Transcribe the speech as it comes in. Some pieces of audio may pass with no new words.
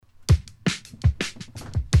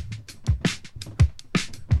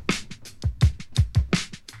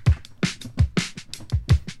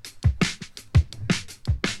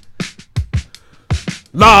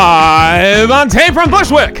Live on tape from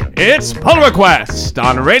Bushwick, it's Pull Request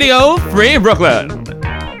on Radio Free Brooklyn.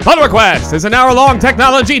 Pull Request is an hour-long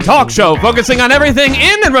technology talk show focusing on everything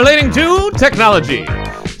in and relating to technology.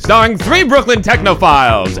 Starring three Brooklyn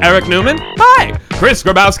technophiles, Eric Newman, hi, Chris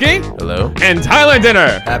Grabowski, hello, and Tyler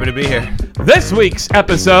Dinner. Happy to be here. This week's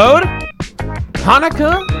episode,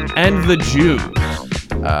 Hanukkah and the Jews.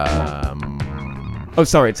 Oh,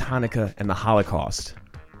 sorry, it's Hanukkah and the Holocaust.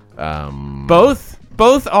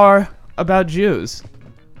 Both are about Jews.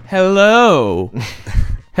 Hello.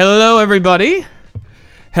 Hello, everybody.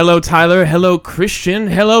 Hello, Tyler. Hello, Christian.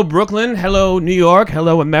 Hello, Brooklyn. Hello, New York.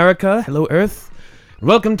 Hello, America. Hello, Earth.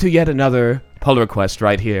 Welcome to yet another Pull Request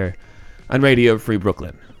right here on Radio Free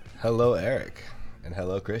Brooklyn. Hello, Eric. And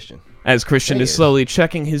hello, Christian. As Christian is slowly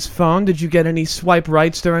checking his phone, did you get any swipe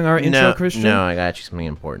rights during our intro, Christian? No, I got you something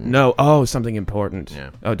important. No. Oh, something important. Yeah.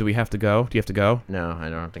 Oh, do we have to go? Do you have to go? No, I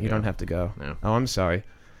don't have to go. You don't have to go. No. Oh, I'm sorry.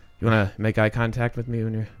 You want to make eye contact with me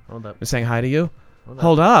when you're Hold up. saying hi to you?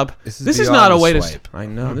 Hold up. This is beyond not a the way swipe. to... I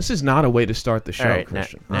know. This is not a way to start the show, All right,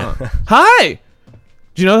 Christian. no. Hi!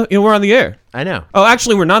 Do you know we're on the air? I know. Oh,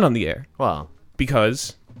 actually, we're not on the air. Well,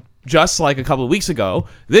 Because, just like a couple of weeks ago,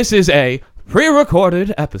 this is a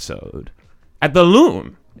pre-recorded episode at the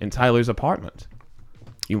Loom in Tyler's apartment.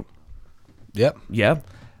 Yep. Yeah?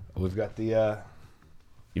 We've got the,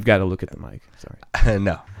 You've got to look at the mic. Sorry.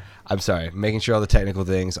 no. I'm sorry. Making sure all the technical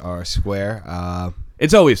things are square.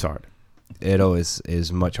 It's always hard. It always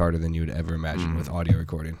is much harder than you would ever imagine with audio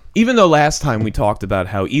recording. Even though last time we talked about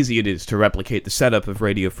how easy it is to replicate the setup of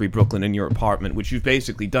Radio Free Brooklyn in your apartment, which you've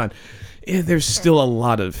basically done, there's still a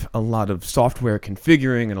lot of software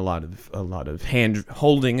configuring and a lot of hand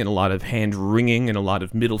holding and a lot of hand wringing and a lot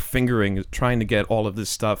of middle fingering trying to get all of this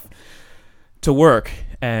stuff to work.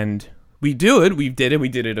 And we did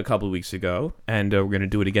it a couple of weeks ago, and we're going to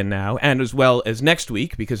do it again now, and as well as next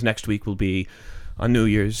week, because next week will be on New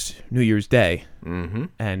Year's Day,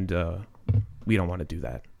 and we don't want to do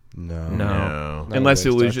that. no. Unless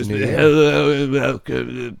it was just hello,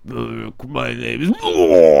 welcome. My name is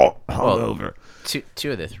hungover.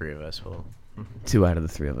 Two of the three of us will. 2 out of the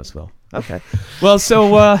 3 of us will. Okay. Well,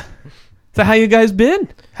 so how you guys been?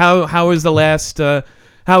 How was the last? How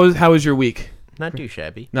was your week? Not too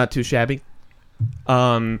shabby. Not too shabby.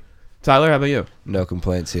 Tyler, how about you? No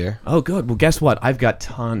complaints here. Oh, good. Well, guess what? I've got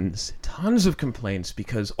tons of complaints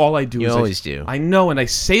because all I do You is always do. I know, and I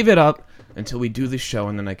save it up until we do the show,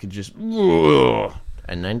 and then I could just. And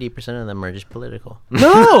 90% of them are just political.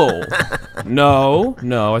 No,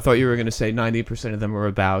 no. I thought you were going to say 90% of them are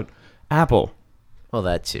about Apple, Well,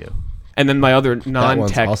 that too. and then my other That one's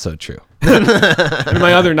non-tech, also true. and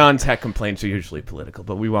my other non-tech complaints are usually political.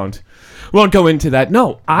 But we won't go into that.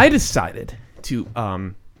 No, I decided to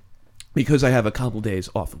because I have a couple days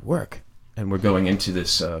off of work, and we're going into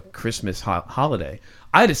this Christmas holiday.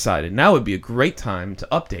 I decided now would be a great time to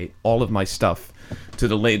update all of my stuff to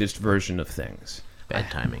the latest version of things.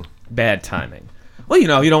 Bad timing. Bad timing. Well, you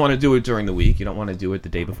don't want to do it during the week. You don't want to do it the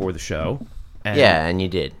day before the show. And Yeah, and you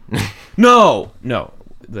did. No.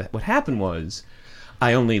 What happened was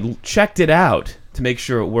I only checked it out to make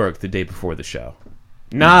sure it worked the day before the show.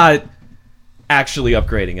 Not actually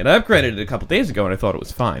upgrading it. I upgraded it a couple days ago, and I thought it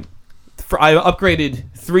was fine. I upgraded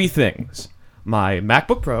 3 things. My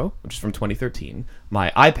MacBook Pro, which is from 2013,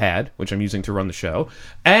 my iPad, which I'm using to run the show,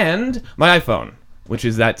 and my iPhone, which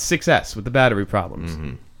is that 6S with the battery problems.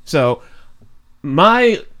 So,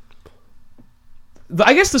 I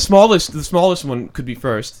guess the smallest one could be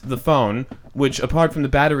first, the phone, which apart from the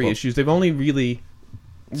battery issues, they've only really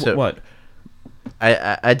what?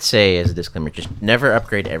 I'd say as a disclaimer, just never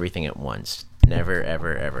upgrade everything at once. Never,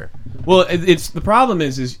 ever, ever. Well, it's the problem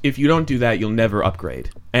is if you don't do that, you'll never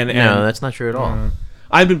upgrade. And No, that's not true at all.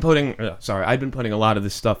 I've been putting a lot of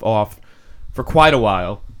this stuff off for quite a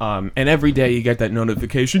while. And every day you get that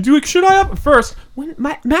notification. Should I up first? When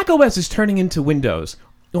Mac OS is turning into Windows.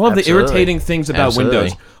 All of the Absolutely. irritating things about Absolutely.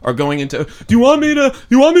 Windows are going into. Do you want me to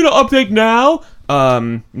update now?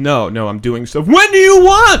 No, I'm doing stuff. When do you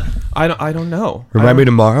want? I don't know. Remind me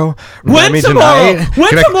tomorrow. When tomorrow?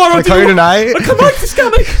 When tomorrow? Can I call you tonight? Come on, just tell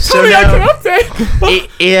me. So I now- can update.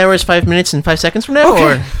 8 hours, 5 minutes, and 5 seconds from now?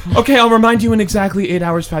 Okay. Or Okay, I'll remind you in exactly 8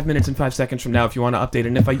 hours, 5 minutes, and 5 seconds from now if you want to update.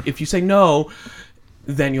 And if you say no,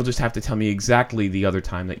 then you'll just have to tell me exactly the other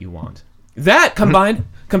time that you want. That combined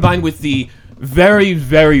with the very,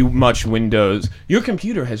 very much Windows, your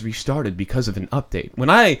computer has restarted because of an update. When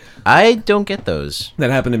I don't get those.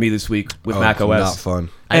 that happened to me this week with Mac OS. Not fun.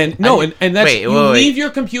 And I- and that's wait, you wait. leave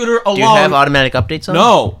your computer alone. Do you have automatic updates on?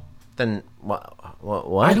 No. Then what?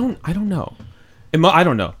 I don't know. I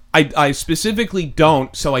don't know. I specifically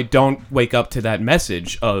don't, so I don't wake up to that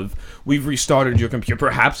message of, we've restarted your computer.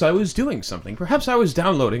 Perhaps I was doing something. Perhaps I was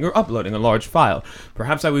downloading or uploading a large file.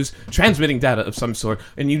 Perhaps I was transmitting data of some sort,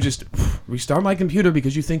 and you just restart my computer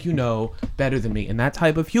because you think you know better than me. And that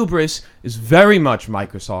type of hubris is very much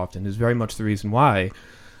Microsoft, and is very much the reason why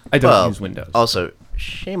I don't use Windows. Also,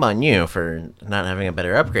 shame on you for not having a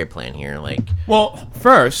better upgrade plan here. Like, Well,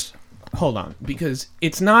 first, hold on, because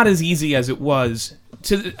it's not as easy as it was.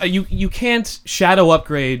 You can't shadow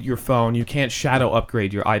upgrade your phone. You can't shadow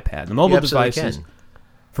upgrade your iPad. The mobile devices can.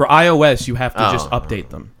 for iOS, you have to just update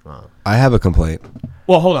them. I have a complaint.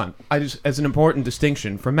 Well, hold on. As an important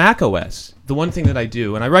distinction for Mac OS, the one thing that I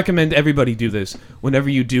do, and I recommend everybody do this whenever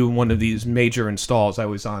you do one of these major installs. I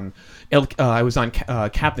was on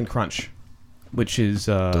Captain Crunch, which is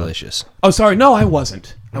Delicious. Oh, sorry, no, I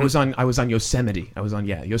wasn't. I was on Yosemite. I was on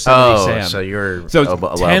Yosemite Sam. so you're So a little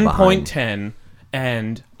 10.10,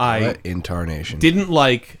 and I What incarnation? didn't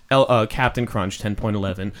like Captain Crunch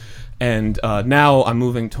 10.11, and now I'm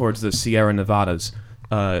moving towards the Sierra Nevadas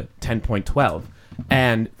 10.12.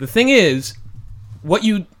 And the thing is,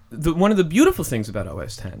 one of the beautiful things about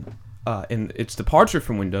OS 10 in its departure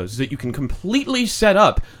from Windows is that you can completely set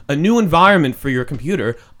up a new environment for your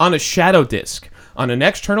computer on a shadow disk. On an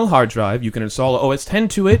external hard drive, you can install OS 10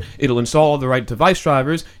 to it, it'll install all the right device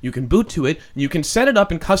drivers, you can boot to it, and you can set it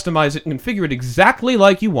up and customize it and configure it exactly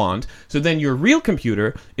like you want, so then your real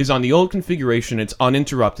computer is on the old configuration, it's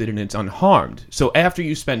uninterrupted and it's unharmed. So after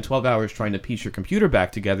you spend 12 hours trying to piece your computer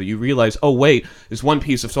back together, you realize, oh wait, this one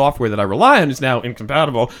piece of software that I rely on is now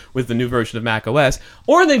incompatible with the new version of Mac OS,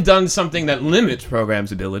 or they've done something that limits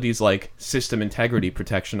programs' abilities, like system integrity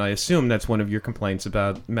protection. I assume that's one of your complaints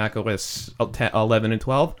about Mac OS 11 and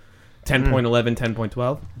 12? 10.11,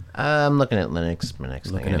 10.12? I'm looking at Linux, my next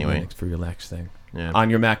thing anyway. Linux for your Linux thing. Yeah. On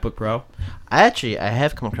your MacBook Pro? I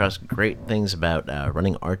have come across great things about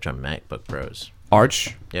running Arch on MacBook Pros.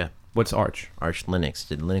 Arch? Yeah, What's Arch? Arch Linux,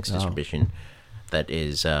 the Linux distribution that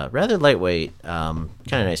is rather lightweight, kind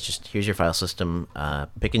of nice. Just here's your file system.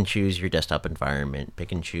 Pick and choose your desktop environment.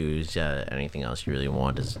 Pick and choose anything else you really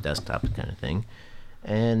want as a desktop kind of thing,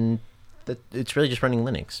 and it's really just running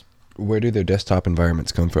Linux. Where do their desktop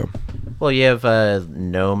environments come from? Well, you have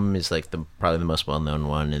GNOME is like probably the most well-known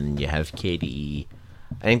one, and you have KDE.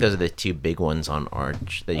 I think those are the two big ones on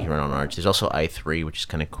Arch that you can run on Arch. There's also i3, which is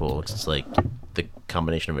kind of cool. It's like the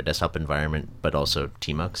combination of a desktop environment, but also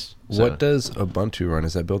tmux. So What does Ubuntu run?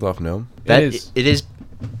 Is that built off GNOME? that It is. it is.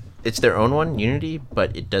 It's their own one, Unity,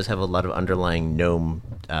 but it does have a lot of underlying GNOME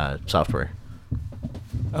software.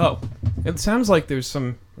 Oh, it sounds like there's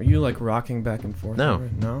some... Are you like rocking back and forth? No.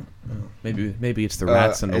 No? Oh. Maybe it's the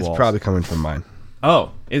rats in the It's walls. probably coming from mine.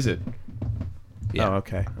 Oh, is it? Yeah. Oh,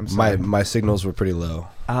 okay. I'm sorry. My signals were pretty low.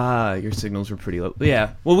 Your signals were pretty low.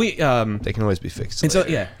 Yeah. Well, we They can always be fixed. It's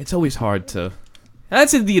later. it's always hard to.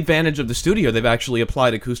 That's the advantage of the studio. They've actually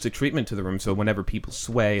applied acoustic treatment to the room, so whenever people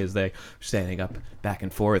sway as they're standing up back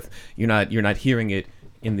and forth, you're not hearing it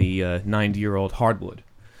in the 90-year-old hardwood.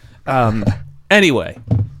 Anyway,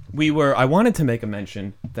 I wanted to make a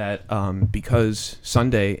mention that because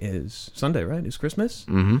Sunday, right? Is Christmas,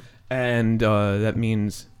 Mm-hmm. and that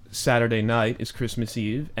means Saturday night is Christmas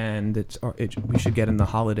Eve, and we should get in the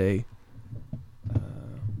holiday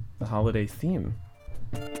theme.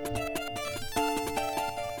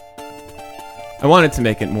 I wanted to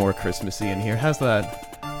make it more Christmassy in here. How's that?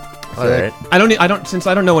 All right. Since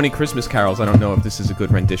I don't know any Christmas carols, I don't know if this is a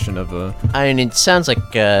good rendition of a. I mean, it sounds like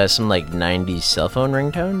some like '90s cell phone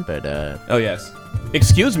ringtone, but Oh yes.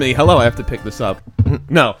 Excuse me. Hello. I have to pick this up.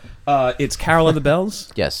 No. It's Carol of the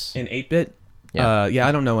Bells yes. in 8-bit. Yeah. Yeah.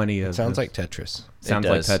 I don't know any of. Sounds this. like Tetris. Sounds It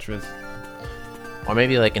like does. Tetris. Or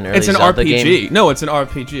maybe like an early It's an Zelda RPG. game. No, it's an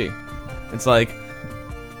RPG. It's like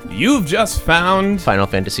you've just found. Final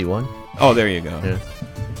Fantasy 1. Oh, there you go. Yeah.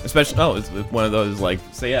 Especially. Oh, it's one of those like.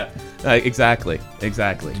 So yeah. Exactly. Did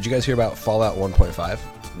you guys hear about Fallout 1.5?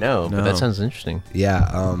 No, but No. that sounds interesting.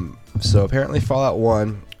 Yeah. So apparently Fallout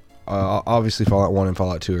 1, obviously Fallout 1 and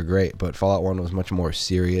Fallout 2 are great, but Fallout 1 was much more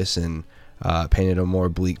serious and painted a more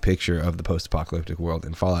bleak picture of the post-apocalyptic world.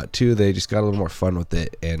 In Fallout 2, they just got a little more fun with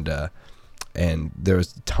it, and there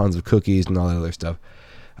was tons of cookies and all that other stuff.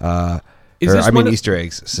 Easter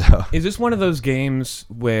eggs. So Is this one of those games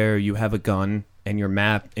where you have a gun and your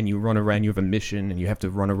map and you run around, you have a mission and you have to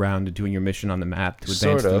run around and doing your mission on the map to advance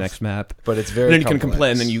Sort to the of. next map? but it's And very then you can complex.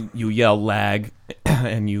 complain, and then you yell lag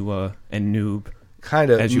and you and noob. Kind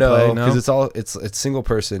of as you no, play, no? because it's single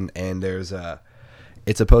person, and there's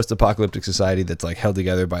it's a post-apocalyptic society that's like held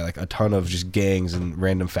together by like a ton of just gangs and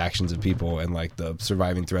random factions of people and like the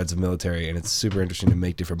surviving threads of military, and it's super interesting to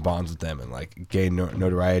make different bonds with them and like gain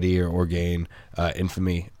notoriety or gain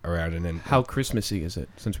infamy around it. And How Christmassy is it?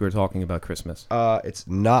 Since we were talking about Christmas, it's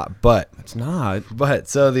not, but it's not. But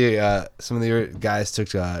so the some of the guys took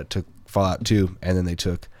Fallout 2, and then they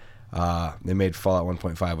made Fallout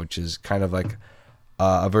 1.5, which is kind of like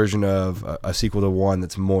a version of a sequel to 1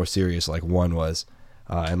 that's more serious, like 1 was,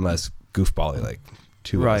 and less goofbally like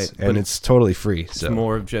 2 was. Right, And it's totally free. It's So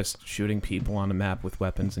more of just shooting people on a map with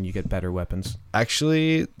weapons, and you get better weapons.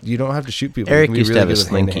 actually, you don't have to shoot people. Eric You can be used to really have a good with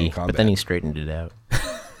hand-to-hand slinky, but combat. then he straightened it out.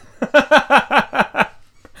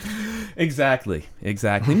 Exactly.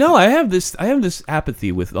 No, I have this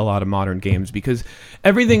apathy with a lot of modern games because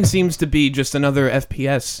everything seems to be just another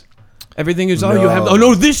FPS. Everything is,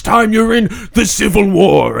 this time you're in the Civil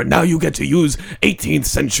War and now you get to use 18th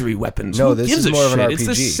century weapons. No, Who this gives is a more of an shit? RPG. It's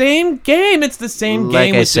the same game. It's the same Like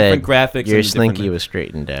game I with said, different graphics. your and slinky different- was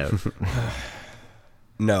straightened out.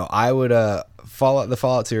 No, I would the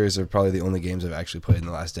Fallout series are probably the only games I've actually played in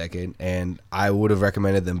the last decade, and I would have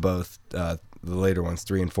recommended them both, the later ones,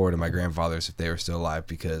 3 and 4, to my grandfathers if they were still alive,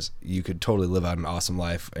 because you could totally live out an awesome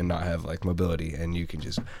life and not have like mobility, and you can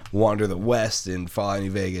just wander the West and fly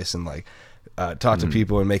New Vegas and like talk to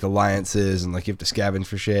people and make alliances, and like you have to scavenge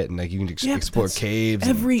for shit, and like you can explore that's caves.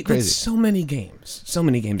 and That's crazy. so many games. So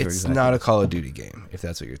many games. It's are exactly. not a Call of Duty game, if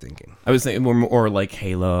that's what you're thinking. I was thinking more or like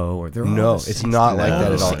Halo, or they're all No, the it's same. not like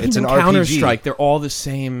that at all. It's an RPG. Counter-Strike. They're all the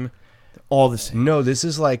same. No, this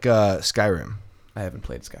is like Skyrim. I haven't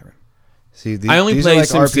played Skyrim. See, I only these played are like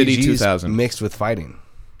SimCity RPGs 2000. mixed with fighting.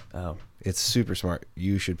 Oh, It's super smart.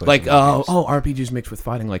 You should play. like some of those games. RPGs mixed with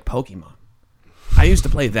fighting, like Pokemon. I used to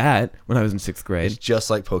play that when I was in 6th grade. It's just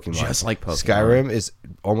like Pokemon. Just like Pokemon. Skyrim is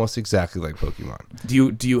almost exactly like Pokemon.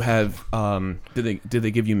 Do you have do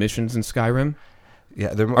they give you missions in Skyrim?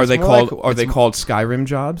 Yeah, Are they called Skyrim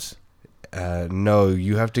jobs? No,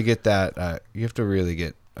 you have to get that. You have to really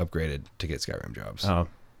get upgraded to get Skyrim jobs. Oh,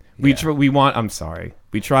 Yeah. I'm sorry.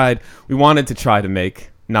 We wanted to try to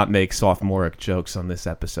not make sophomoric jokes on this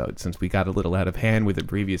episode since we got a little out of hand with it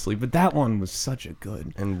previously, but that one was such a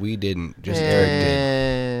good. And we didn't. Just Eric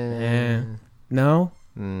did. Eh. No?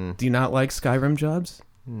 Mm, Do you not like Skyrim jobs?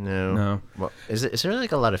 no. No. Well, is there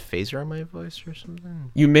like a lot of phaser on my voice or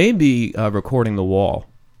something? You may be recording the wall.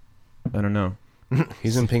 I don't know.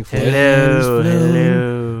 He's in Pink Floyd.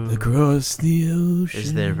 Hello. Across the ocean.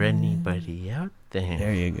 Is there anybody out there?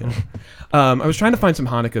 There you go. I was trying to find some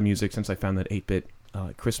Hanukkah music since I found that 8-bit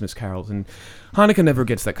Christmas carols, and Hanukkah never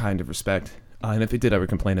gets that kind of respect. And if it did, I would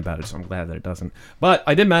complain about it, so I'm glad that it doesn't. But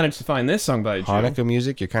I did manage to find this song by a Jew. Hanukkah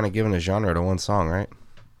music. You're kind of giving a genre to one song, right?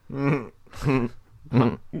 No.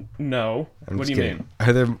 I'm What just do you kidding. mean?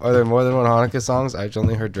 Are there more than one Hanukkah songs? I've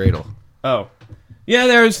only heard dreidel. Oh. Yeah,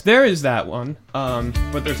 there is that one.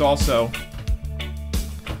 But there's also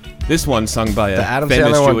this one sung by a The Adam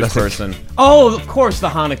famous Sandler one Jewish doesn't- person. Oh, of course, the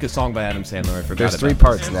Hanukkah song by Adam Sandler. I forgot There's about 3 that.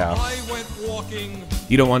 parts now. I went walking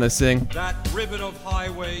You don't want to sing? that ribbon of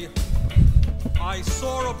highway. I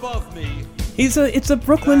saw above me. He's a that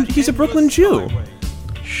Brooklyn endless Jew. highway.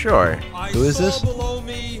 Sure. I Who is saw this? below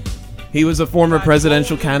me He was a former that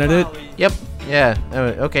presidential golden candidate. valley. Yep. Yeah.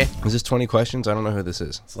 Okay. Is this 20 questions? I don't know who this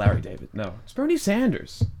is. It's Larry David. No, it's Bernie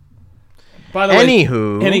Sanders. By the way,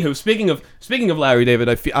 Anywho. speaking of Larry David,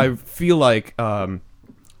 I feel like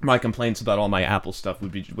my complaints about all my Apple stuff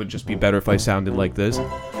would just be better if I sounded like this.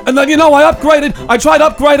 And then I tried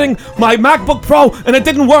upgrading my MacBook Pro and it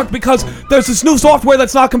didn't work because there's this new software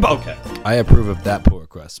that's not okay. I approve of that pull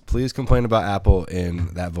request. Please complain about Apple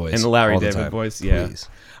in that voice. In the Larry all the David time. voice, yeah. Please.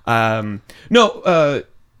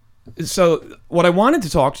 So what I wanted to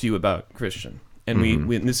talk to you about, Christian, and we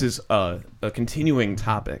this is a continuing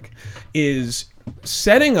topic, is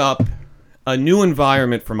setting up a new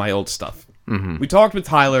environment for my old stuff. We talked with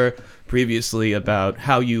Tyler previously about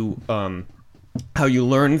how you learn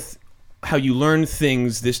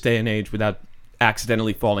things this day and age without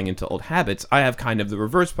accidentally falling into old habits. I have kind of the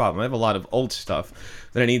reverse problem. I have a lot of old stuff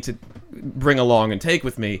that I need to bring along and take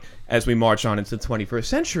with me as we march on into the 21st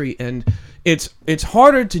century, and it's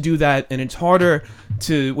harder to do that, and it's harder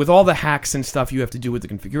to, with all the hacks and stuff you have to do with the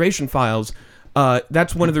configuration files.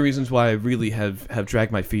 That's one of the reasons why I really have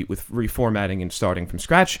dragged my feet with reformatting and starting from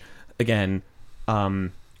scratch again.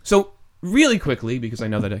 So really quickly, because I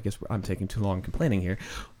know that I guess I'm taking too long complaining here,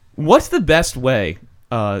 what's the best way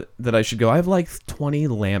that I should go? I have like 20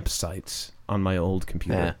 lamp sites on my old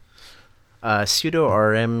computer. Sudo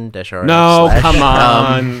rm-rm. No, slash, come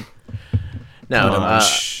on. No. Come on.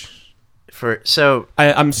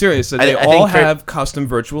 I'm serious. So they I all think have custom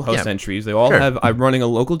virtual host entries. They all Sure. have. I'm running a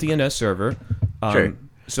local DNS server. Sure.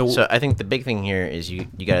 So I think the big thing here is you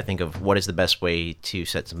got to think of what is the best way to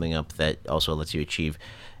set something up that also lets you achieve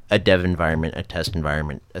a dev environment, a test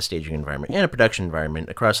environment, a staging environment, and a production environment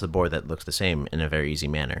across the board that looks the same in a very easy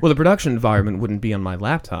manner. well, the production environment wouldn't be on my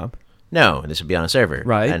laptop. No, this would be on a server.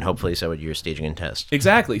 Right. And hopefully so would your staging and test.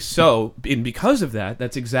 Exactly. So, and because of that,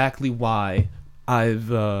 that's exactly why I've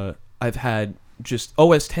had just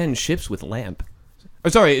OS 10 ships with LAMP.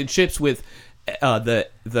 Or sorry, it ships with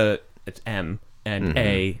the it's M and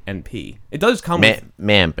A and P. It does come with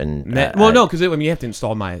MAMP and... no, because you have to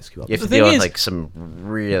install MySQL. You have to deal with like some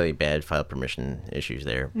really bad file permission issues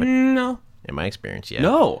there. But No. in my experience, yeah.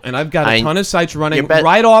 No, and I've got a ton of sites running bet-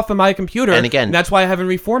 right off of my computer, And again- that's why I haven't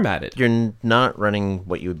reformatted. You're not running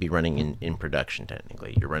what you would be running in production,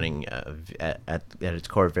 technically. You're running, at its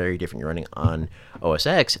core, very different. You're running on OS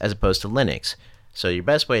X as opposed to Linux. So your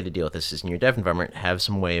best way to deal with this is in your dev environment, have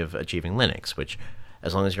some way of achieving Linux, which,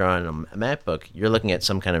 as long as you're on a MacBook, you're looking at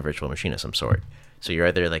some kind of virtual machine of some sort. So you're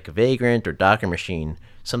either like a Vagrant or Docker machine,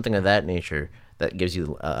 something of that nature that gives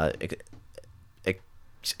you...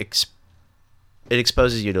 it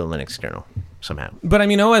exposes you to a Linux kernel somehow. But I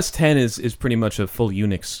mean, OS 10 is pretty much a full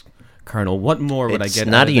Unix kernel. What more would I get? It's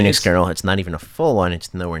not a out of it? Unix kernel. It's not even a full one.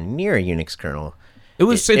 It's nowhere near a Unix kernel.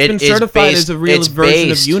 It's been certified as a real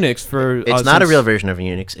version of Unix for. It's not a real version of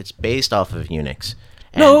Unix. It's based off of Unix.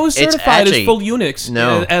 No, it was it's certified actually- as full Unix.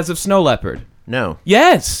 No. As of Snow Leopard. No,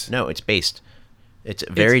 Yes. no, it's based. It's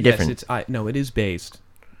very Yes, different. no, it is based,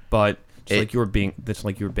 but It- like you're being. That's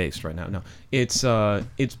like you're based right now. No,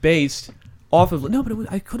 it's based off of. No,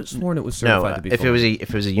 but I could have sworn it was certified No, to be. if full.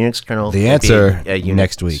 it was a Unix kernel, The it'd be answer a Unix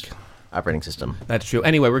next week. operating system. That's true.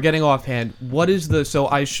 Anyway, we're getting offhand. What is the? So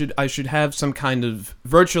I should have some kind of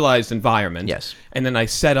virtualized environment. Yes. And then I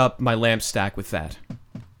set up my LAMP stack with that.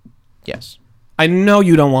 Yes. I know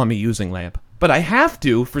you don't want me using LAMP, but I have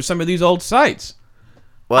to for some of these old sites.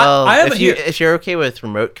 Well, I have if you're okay with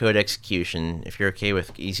remote code execution, if you're okay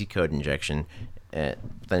with easy code injection,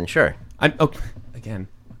 then sure. Again,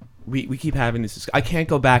 we keep having this. I can't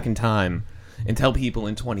go back in time and tell people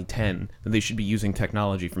in 2010 that they should be using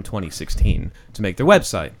technology from 2016 to make their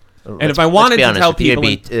website. And if I wanted to tell people,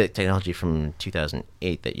 it'd be technology from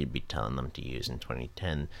 2008 that you'd be telling them to use in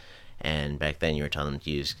 2010, and back then you were telling them to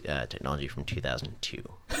use technology from 2002.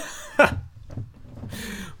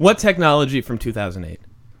 what technology from 2008?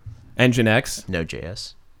 Nginx?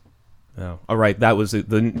 Node.js. Oh, all right. That was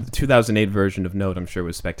the 2008 version of Node. I'm sure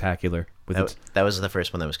was spectacular. That was the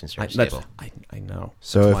first one that was considered that's- stable. I know.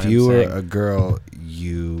 So That's why if I'm you were saying- a girl,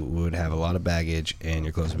 you would have a lot of baggage and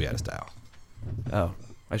your clothes would be out of style. Oh,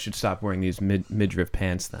 I should stop wearing these midriff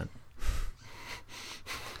pants then.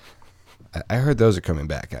 I heard those are coming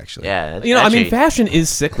back, actually. Yeah, You know, actually, I mean, fashion is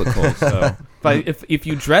cyclical. So if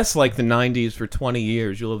you dress like the 90s for 20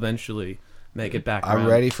 years, you'll eventually make it back I'm around.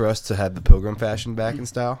 ready for us to have the pilgrim fashion back in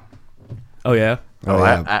style. Oh, yeah?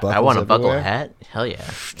 I buckles want a buckle everywhere. hat. Hell yeah.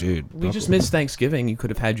 Dude, We just missed Thanksgiving. You could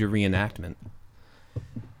have had your reenactment.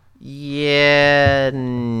 Yeah.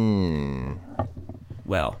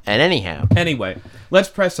 Well, And anyhow, anyway, let's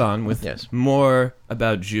press on with Yes. more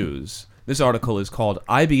about Jews. This article is called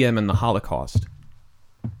IBM and the Holocaust.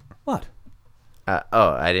 What?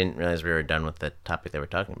 I didn't realize we were done with the topic that we're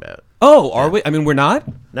talking about. Oh, are we? I mean, we're not?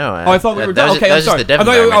 No. Oh, I thought we were that done. was- Okay, that I'm was just sorry. the dev I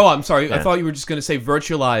thought you, environment. I'm sorry. I Yeah. thought you were just going to say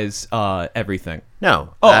virtualize everything.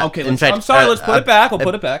 No. Oh, okay. In fact, I'm sorry. Let's put it back. We'll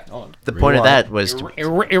put it back. Hold on. The point of Rewind.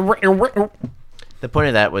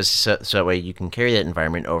 that was so that way you can carry that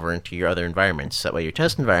environment over into your other environments. So that way your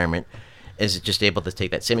test environment is just able to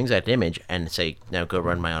take that same exact image and say, now go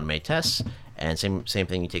run my automated tests. And same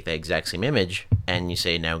thing, you take that exact same image and you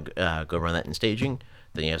say, now go run that in staging.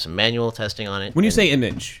 Then you have some manual testing on it. When you and- say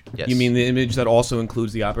image, Yes. you mean the image that also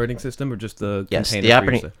includes the operating system, or just the Yes,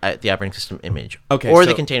 container? the operating system image. Okay, Or so-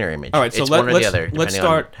 the container image. all right, so it's one or let's- the other, let's depending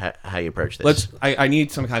start- on how you approach this. I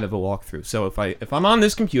need some kind of a walkthrough. So if I'm on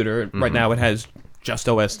this computer Mm-hmm. right now, it has just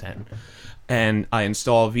OS 10, and I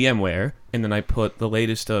install VMware, and then I put the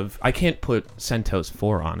latest of. I can't put CentOS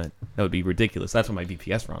 4 on it. That would be ridiculous. That's what my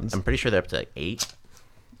VPS runs. I'm pretty sure they're up to like 8.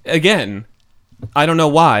 Again, I don't know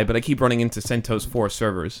why, but I keep running into CentOS 4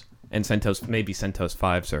 servers and maybe CentOS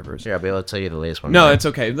 5 servers. Here, I'll be able to tell you the latest one. No, right it's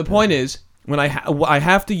okay. The point is, when I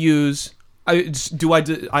have to use,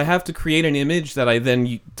 I have to create an image that I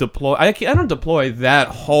then deploy. I don't deploy that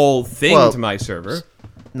whole thing Well, to my server.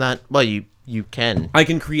 Not well. You can. I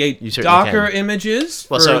can create You certainly Docker can. images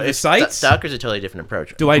Well, for so the if sites. Docker's a totally different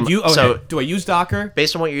approach. do I do? Okay. So do I use Docker?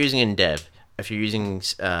 based on what you're using in dev, if you're using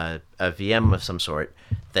a VM of some sort,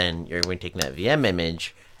 then you're going to take that VM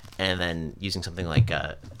image and then using something like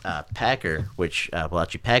Packer, which will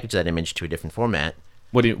let you package that image to a different format.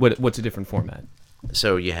 What's a different format?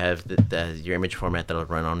 So you have your image format that'll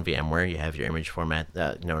run on VMware. You have your image format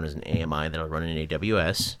known as an AMI that'll run in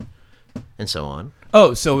AWS, and so on.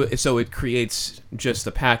 Oh, so it creates just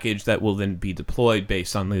a package that will then be deployed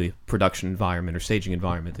based on the production environment or staging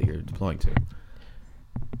environment that you're deploying to.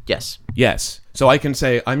 Yes. Yes. So I can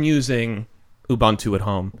say I'm using Ubuntu at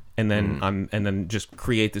home, and then and then just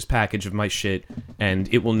create this package of my shit, and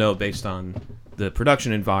it will know based on the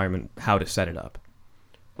production environment how to set it up.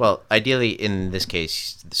 Well, ideally, in this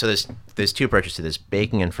case, so there's two approaches to this: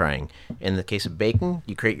 baking and frying. In the case of baking,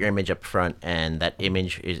 you create your image up front, and that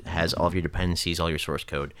image has all of your dependencies, all your source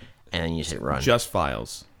code, and then you just hit run. Just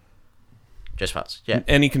files. Just files. Yeah.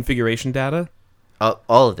 Any configuration data?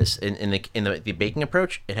 All of this in the baking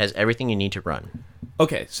approach, it has everything you need to run.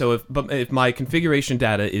 Okay, so if my configuration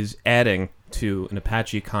data is adding to an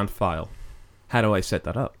Apache conf file, how do I set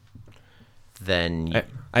that up? Then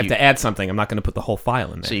I have to add something. I'm not going to put the whole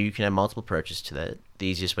file in there. So you can have multiple approaches to that. The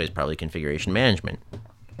easiest way is probably configuration management.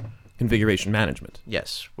 Configuration management.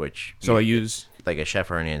 Yes, which I use like a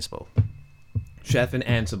Chef or an Ansible. Chef and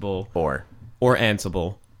Ansible Or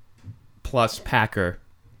Ansible plus Packer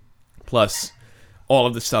plus all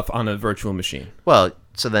of the stuff on a virtual machine. Well,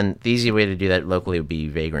 so then the easy way to do that locally would be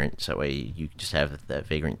Vagrant. So that way you just have that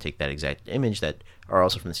Vagrant take that exact image that are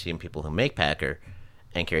also from the same people who make Packer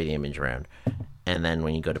and carry the image around. And then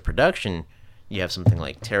when you go to production, you have something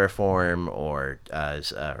like Terraform or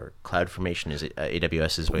CloudFormation is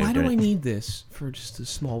AWS's way of doing it. Why do I need this for just a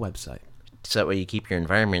small website? So that way you keep your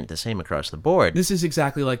environment the same across the board. This is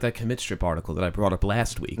exactly like that commit strip article that I brought up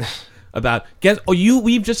last week about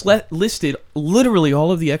we've just listed literally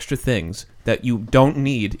all of the extra things that you don't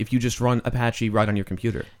need if you just run Apache right on your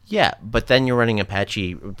computer. Yeah, but then you're running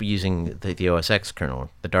Apache using the OS X kernel,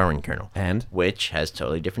 the Darwin kernel, and which has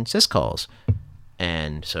totally different syscalls.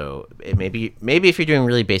 And so maybe if you're doing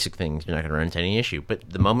really basic things, you're not going to run into any issue. But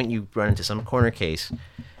the moment you run into some corner case,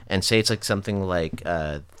 and say it's like something like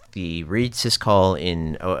the read syscall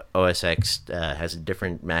in OS X has a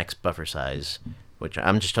different max buffer size, which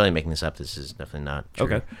I'm just totally making this up. This is definitely not true.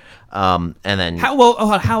 Okay. And then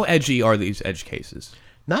how edgy are these edge cases?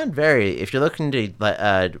 Not very. If you're looking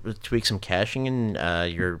to tweak some caching in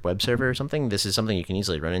your web server or something, this is something you can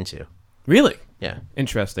easily run into. Really? Yeah.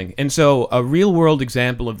 Interesting. And so a real-world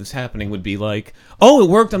example of this happening would be like, it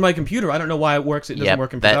worked on my computer. I don't know why it works. It doesn't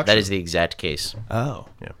work in production. That is the exact case. Oh.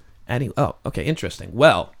 Yeah. Okay, interesting.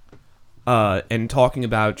 Well, and talking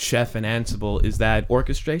about Chef and Ansible, is that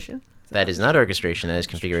orchestration? That is not orchestration. That is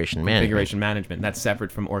configuration management. Configuration management. That's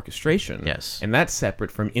separate from orchestration. Yes. And that's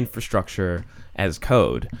separate from infrastructure as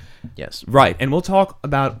code. Yes. Right. And we'll talk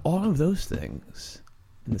about all of those things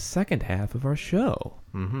in the second half of our show.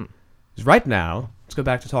 Mm-hmm. Because right now, let's go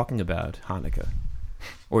back to talking about Hanukkah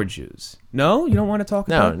or Jews. No? You don't want to talk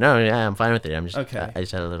about it? No, yeah, I'm fine with it. I'm just Okay. I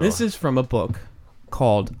just had a little. This is from a book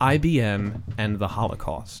called IBM and the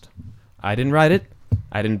Holocaust. I didn't write it.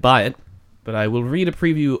 I didn't buy it. But I will read a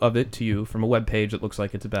preview of it to you from a webpage that looks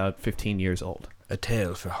like it's about 15 years old. A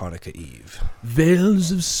tale for Hanukkah Eve.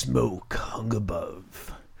 Veils of smoke hung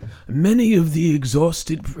above. Many of the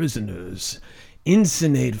exhausted prisoners,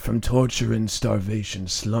 insensate from torture and starvation,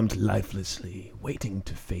 slumped lifelessly, waiting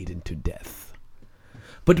to fade into death.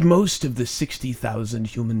 But most of the 60,000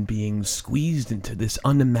 human beings squeezed into this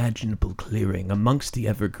unimaginable clearing amongst the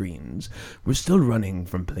evergreens were still running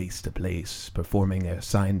from place to place, performing their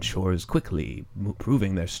assigned chores quickly,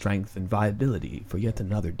 proving their strength and viability for yet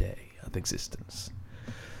another day of existence.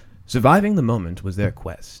 Surviving the moment was their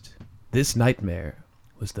quest. This nightmare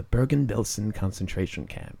was the Bergen-Belsen concentration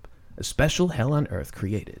camp, a special hell on earth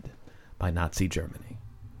created by Nazi Germany.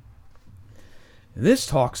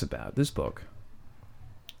 This book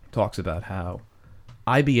talks about how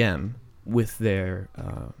IBM, with their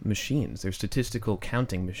machines, their statistical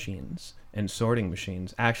counting machines and sorting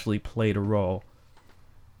machines, actually played a role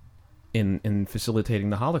in facilitating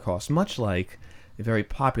the Holocaust, much like a very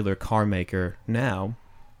popular car maker now,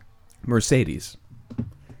 Mercedes.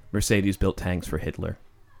 Mercedes built tanks for Hitler.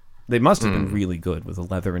 They must have been really good with a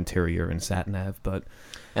leather interior and sat-nav, but...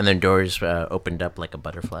 And their doors opened up like a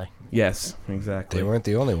butterfly. Yes, exactly. They weren't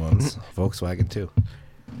the only ones. Volkswagen, too.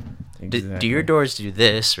 Exactly. Do your doors do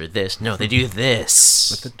this or this? No, they do this.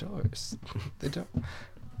 But the doors, they don't.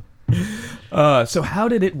 So how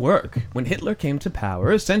did it work? When Hitler came to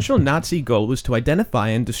power, a central Nazi goal was to identify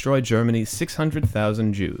and destroy Germany's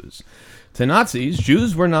 600,000 Jews. To Nazis,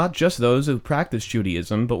 Jews were not just those who practiced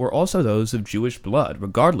Judaism, but were also those of Jewish blood,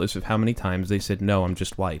 regardless of how many times they said, "No, I'm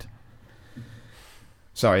just white."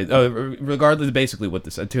 Sorry, regardless, basically what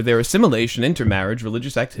this said, to their assimilation, intermarriage,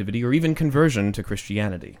 religious activity, or even conversion to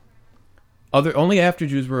Christianity. Only after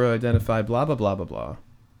Jews were identified, blah, blah, blah, blah, blah.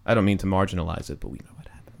 I don't mean to marginalize it, but we know what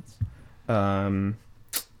happens.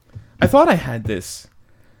 I thought I had this,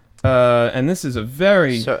 and this is a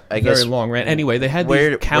very long rant. Anyway, they had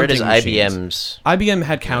these counting machines. IBM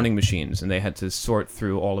had counting machines, and they had to sort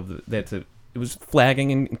through all of the... It was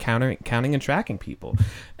flagging and counting and tracking people.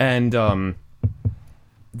 And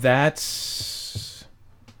that's...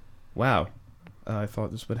 Wow. I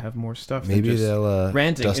thought this would have more stuff. Maybe they'll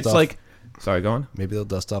ranting. It's like... Sorry, go on. Maybe they'll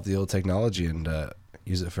dust off the old technology and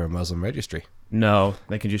use it for a Muslim registry. No,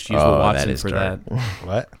 they can just use the Watson for that.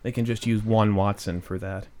 What? They can just use one Watson for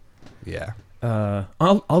that. Yeah.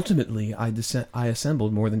 Ultimately, I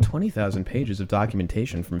assembled more than 20,000 pages of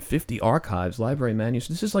documentation from 50 archives, library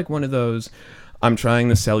manuscripts. This is like one of those I'm trying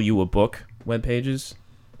to sell you a book web pages,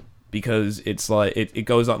 because it's like it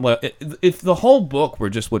goes on. If the whole book were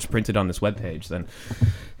just what's printed on this web page, then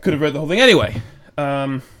could have read the whole thing. Anyway,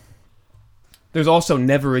 there's also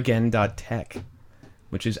neveragain.tech,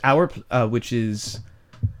 which is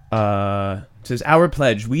says our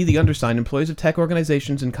pledge. We, the undersigned, employees of tech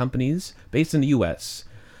organizations and companies based in the U.S.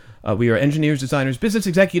 We are engineers, designers, business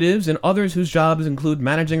executives, and others whose jobs include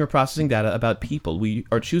managing or processing data about people. We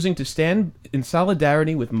are choosing to stand in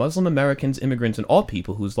solidarity with Muslim Americans, immigrants, and all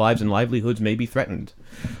people whose lives and livelihoods may be threatened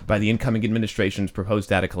by the incoming administration's proposed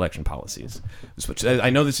data collection policies. Which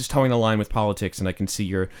I know this is towing the line with politics, and I can see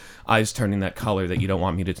your eyes turning that color that you don't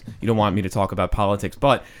want me to talk about politics,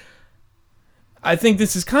 but I think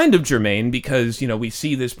this is kind of germane because, we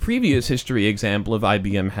see this previous history example of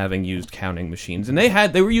IBM having used counting machines, and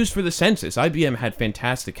they were used for the census. IBM had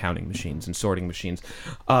fantastic counting machines and sorting machines,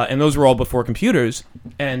 and those were all before computers.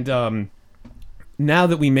 And now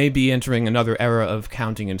that we may be entering another era of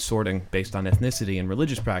counting and sorting based on ethnicity and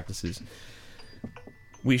religious practices,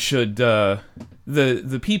 we should the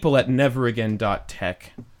people at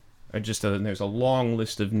neveragain.tech are just there's a long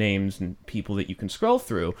list of names and people that you can scroll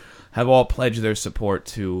through, have all pledged their support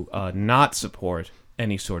to not support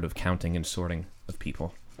any sort of counting and sorting of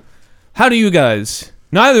people. How do you guys?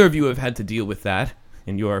 Neither of you have had to deal with that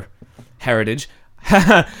in your heritage.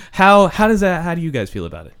 How do you guys feel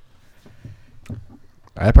about it?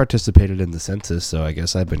 I participated in the census, so I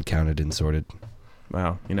guess I've been counted and sorted.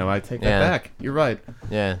 Wow, I take that back. You're right.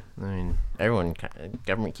 Yeah, I mean,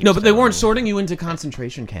 government keeps... No, but they weren't sorting you into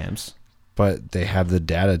concentration camps. But they have the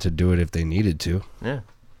data to do it if they needed to. Yeah.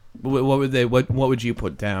 What would you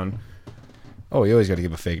put down? Oh, you always got to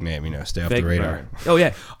give a fake name, stay off the radar. Oh,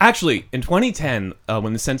 yeah. Actually, in 2010,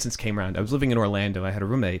 when the census came around, I was living in Orlando. I had a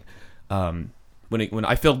roommate. When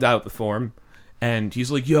I filled out the form, and he's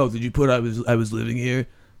like, "Yo, did you put I was living here?"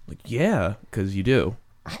 I'm like, yeah, because you do.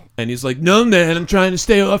 And he's like, "No, man, I'm trying to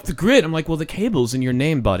stay off the grid." I'm like, "Well, the cable's in your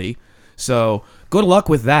name, buddy. So good luck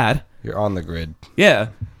with that." You're on the grid. Yeah.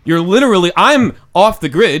 I'm off the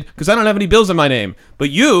grid because I don't have any bills in my name. But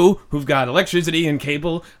you, who've got electricity and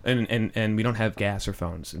cable, and we don't have gas or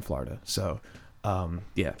phones in Florida. So,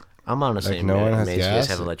 yeah. I'm on the same. No one has gas. You guys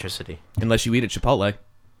have electricity. Unless you eat at Chipotle.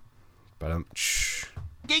 But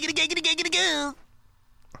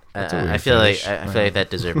I feel like that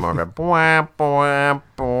deserves more of a bwah, bwah,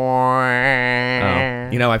 bwah.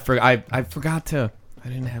 I forgot to. I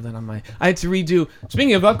didn't have that on my. I had to redo.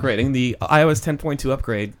 Speaking of upgrading, the iOS 10.2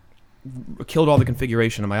 upgrade killed all the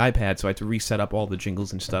configuration on my iPad, so I had to reset up all the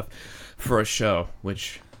jingles and stuff for a show,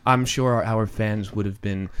 which I'm sure our fans would have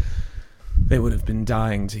been. They would have been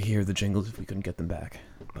dying to hear the jingles if we couldn't get them back.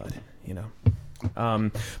 But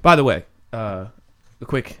by the way, a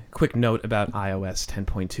quick note about iOS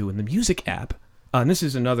 10.2 and the music app. And this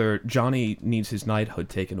is another Johnny needs his knighthood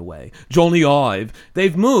taken away. Johnny Ive.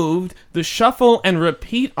 They've moved the shuffle and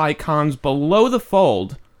repeat icons below the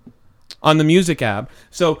fold on the music app.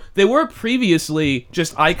 So they were previously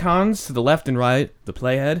just icons to the left and right, the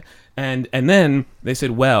playhead. And then they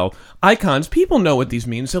said, well, icons, people know what these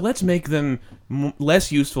mean, so let's make them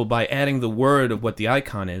less useful by adding the word of what the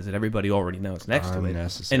icon is that everybody already knows next to it.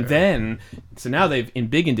 And then, so now they've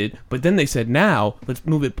embiggened it, but then they said, now let's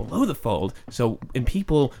move it below the fold, and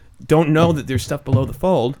people don't know that there's stuff below the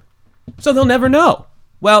fold, so they'll never know.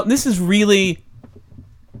 Well, this is really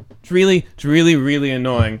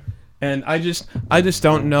annoying. And I just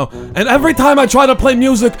don't know. And every time I try to play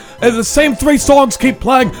music, the same 3 songs keep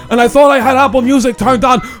playing, and I thought I had Apple Music turned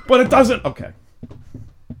on, but it doesn't. Okay.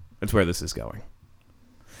 That's where this is going.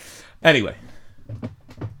 Anyway.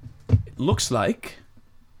 It looks like...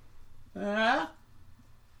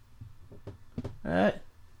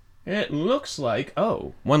 It looks like...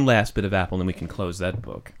 Oh, one last bit of Apple, and then we can close that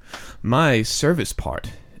book. My service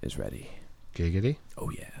part is ready. Giggity.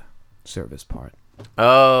 Oh, yeah. Service part.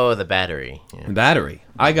 Oh, the battery. Yeah. Battery.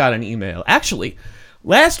 I got an email. Actually,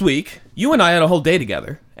 last week, you and I had a whole day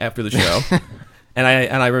together after the show. and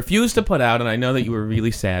I refused to put out, and I know that you were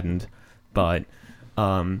really saddened, but...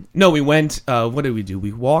 no, we went. What did we do?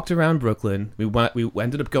 We walked around Brooklyn. We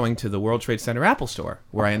ended up going to the World Trade Center Apple Store,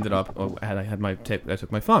 where I ended up. I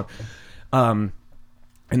took my phone, and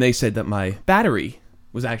they said that my battery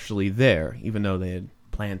was actually there, even though they had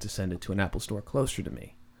planned to send it to an Apple Store closer to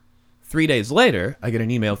me. 3 days later, I get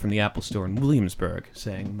an email from the Apple Store in Williamsburg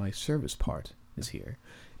saying my service part is here,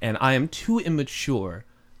 and I am too immature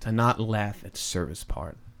to not laugh at service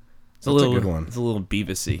part. It's That's a good one. It's a little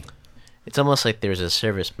Beavis-y. It's almost like there's a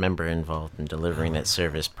service member involved in delivering that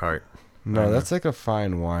service part. No, that's like a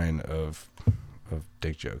fine wine of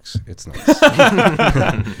dick jokes. It's nice.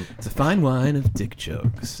 It's a fine wine of dick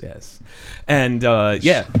jokes, yes. And,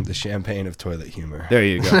 yeah. The champagne of toilet humor. There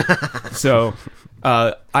you go. So,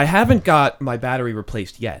 I haven't got my battery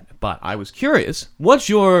replaced yet, but I was curious. What's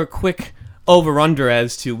your quick over-under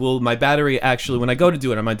as to, will my battery actually, when I go to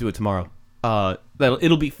do it, I might do it tomorrow,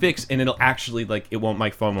 it'll be fixed and it'll actually, like, my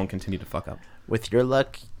phone won't continue to fuck up. With your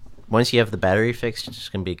luck, once you have the battery fixed, it's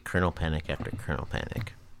just going to be kernel panic after kernel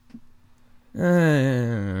panic.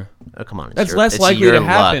 Oh, come on. That's less likely to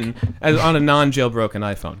happen as on a non-jailbroken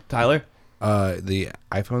iPhone. Tyler? The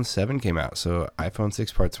iPhone 7 came out, so iPhone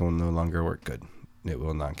 6 parts will no longer work good. It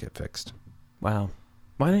will not get fixed. Wow.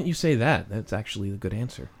 Why didn't you say that? That's actually a good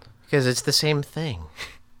answer. Because it's the same thing.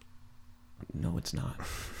 No, it's not.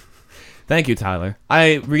 Thank you, Tyler.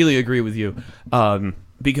 I really agree with you.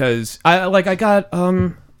 Because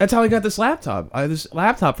that's how I got this laptop. This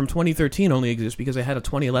laptop from 2013 only exists because I had a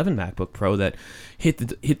 2011 MacBook Pro that hit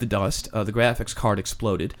the dust. The graphics card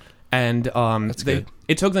exploded. And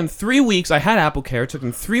it took them 3 weeks. I had Apple Care. It took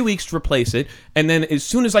them 3 weeks to replace it. And then as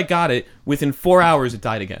soon as I got it, within 4 hours, it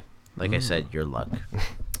died again. Like I said, your luck.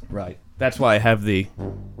 Right. That's why I have the...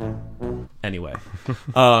 Anyway.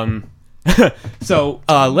 So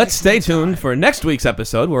let's stay tuned for next week's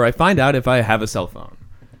episode where I find out if I have a cell phone.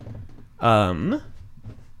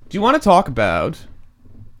 Do you want to talk about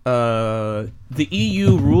the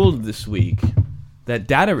EU ruled this week that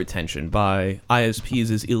data retention by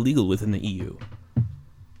ISPs is illegal within the EU?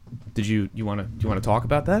 Do you want to talk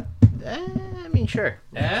about that? I mean, sure.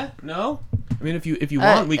 No. I mean, if you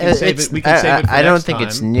want, we can save it. We can save it. For I don't next think time.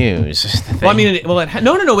 it's news. Well, I mean,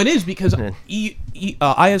 no, it is because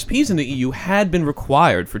ISPs in the EU had been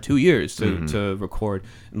required for 2 years to record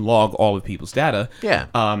and log all of people's data. Yeah.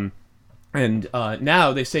 And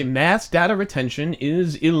now they say mass data retention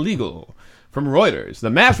is illegal. From Reuters, the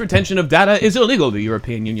mass retention of data is illegal, the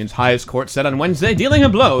European Union's highest court said on Wednesday, dealing a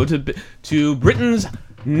blow to Britain's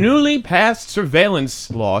newly passed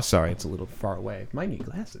surveillance law. Sorry, it's a little far away. I might need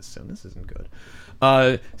glasses soon. This isn't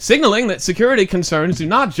good. Signaling that security concerns do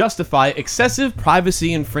not justify excessive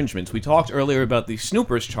privacy infringements. We talked earlier about the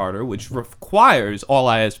Snoopers Charter, which requires all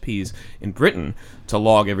ISPs in Britain to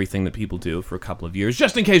log everything that people do for a couple of years,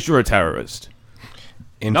 just in case you're a terrorist.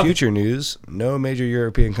 In future news, no major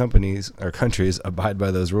European companies or countries abide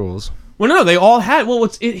by those rules. Well, no, they all had. Well,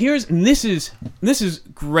 this is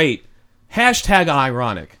great. Hashtag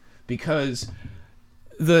ironic, because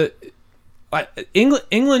Britain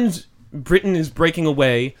is breaking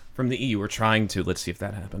away from the EU, or trying to. Let's see if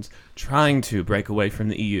that happens. Trying to break away from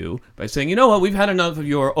the EU by saying, you know what, we've had enough of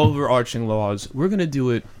your overarching laws. We're going to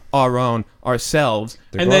do it our own, ourselves.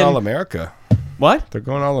 They're going all America. What? They're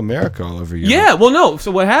going all America all over Europe. Yeah, well, no. So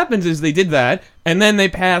what happens is they did that, and then they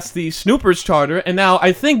passed the Snoopers Charter, and now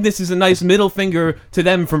I think this is a nice middle finger to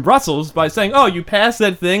them from Brussels by saying, oh, you passed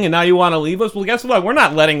that thing, and now you want to leave us? Well, guess what? We're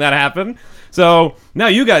not letting that happen. So now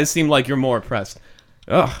you guys seem like you're more oppressed.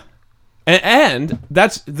 Ugh. And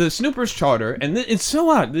that's the Snoopers Charter, and it's so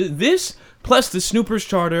odd. This plus the Snoopers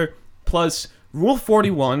Charter plus Rule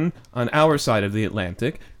 41 on our side of the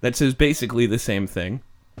Atlantic that says basically the same thing.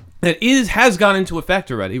 That has gone into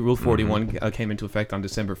effect already. Rule 41 came into effect on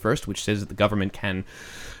December 1st, which says that the government can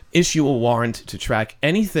issue a warrant to track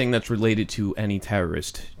anything that's related to any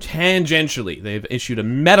terrorist tangentially. They've issued a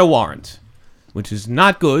meta warrant, which is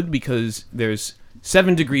not good because there's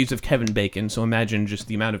 7 degrees of Kevin Bacon. So imagine just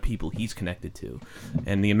the amount of people he's connected to,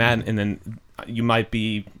 and then you might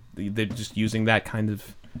be they're just using that kind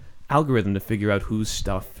of algorithm to figure out whose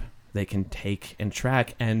stuff they can take and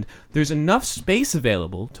track, and there's enough space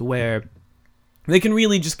available to where they can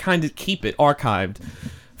really just kind of keep it archived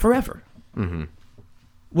forever. Mm-hmm.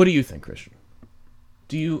 What do you think, Christian?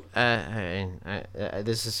 Do you?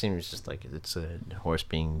 This just seems just like it's a horse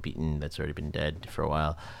being beaten that's already been dead for a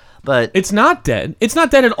while. But It's not dead. It's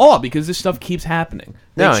not dead at all because this stuff keeps happening.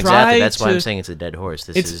 They no, try exactly. That's why to- I'm saying it's a dead horse.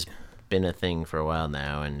 This It's- has been a thing for a while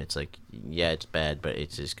now, and it's like, yeah, it's bad, but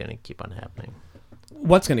it's just going to keep on happening.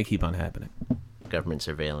 What's going to keep on happening? Government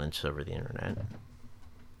surveillance over the internet.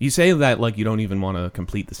 You say that like you don't even want to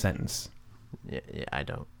complete the sentence. Yeah, I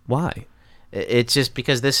don't. Why? It's just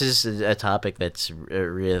because this is a topic that's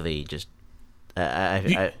really just.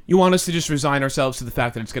 You want us to just resign ourselves to the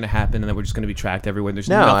fact that it's going to happen and that we're just going to be tracked everywhere? There's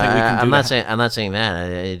No, nothing we can do. I'm not saying that.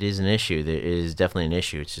 It is an issue. There is definitely an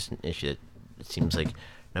issue. It's just an issue that it seems like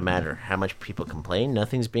no matter how much people complain,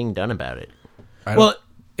 nothing's being done about it. I Well,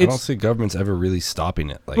 don't it's see government's ever really stopping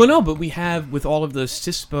it. Like, well, no, but we have with all of the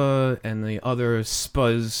CISPA and the other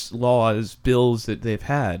SPAs laws, bills that they've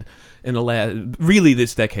had in the last really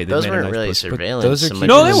this decade. they've Those made a weren't nice really push. surveillance. those are so keeping much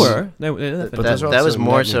No, as- they were. But That, those are that was also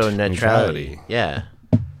more net so neutrality. neutrality. Yeah,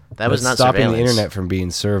 that was that's not stopping the surveillance. internet from being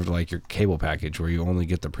served like your cable package, where you only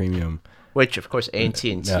get the premium. Which, of course,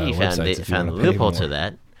 AT&T No, found websites if you found the wanna pay loophole more. to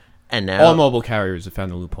that, and now All mobile carriers have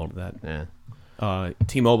found a loophole to that. Yeah.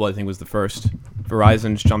 T-Mobile, I think, was the first.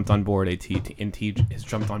 Verizon's jumped on board. AT&T has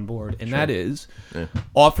jumped on board, and that is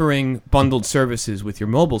offering bundled services with your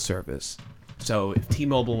mobile service. So if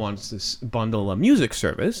T-Mobile wants to bundle a music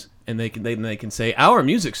service, and they can say our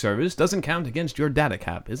music service doesn't count against your data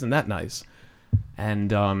cap, isn't that nice?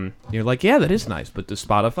 And you're like, yeah, that is nice, but does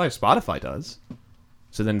Spotify? Spotify does.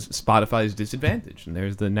 So then Spotify's disadvantage, and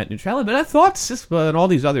there's the net neutrality. But I thought CISPA and all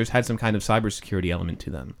these others had some kind of cybersecurity element to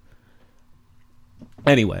them.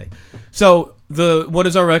 Anyway, so what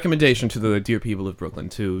is our recommendation to the dear people of Brooklyn?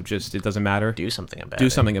 To just, it doesn't matter, Do something about it. do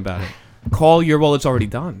something about it. Call your, well, it's already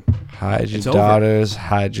done. Hide your It's over. daughters,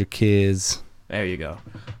 hide your kids. There you go.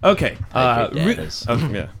 Okay. Hide your daughters.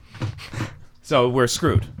 Yeah. So we're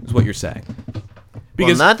screwed, is what you're saying.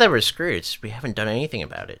 Well, not that we're screwed. It's, we haven't done anything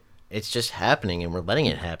about it. It's just happening, and we're letting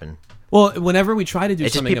it happen. Well, whenever we try to do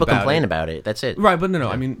It's just something people about complain it, about it. That's it. right? But no.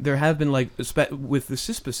 I mean, there have been like with the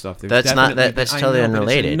CISPA stuff. There's That's not- definitely that's been- I totally know, but it's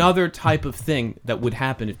unrelated. another type of thing that would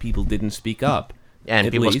happen if people didn't speak up. And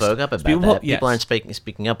at people least. spoke up about People- that. yes. People aren't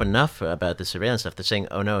speaking up enough about the surveillance stuff. They're saying,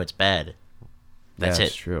 "Oh no, it's bad." That's Yeah, it.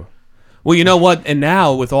 That's true. Well, you know what? And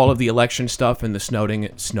now with all of the election stuff and the Snowden,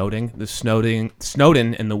 and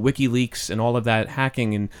the WikiLeaks and all of that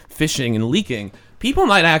hacking and phishing and leaking, people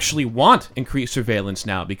might actually want increased surveillance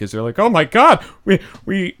now because they're like, "Oh my God, we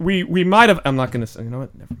might have." I'm not going to say. You know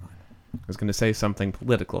what? Never mind. I was going to say something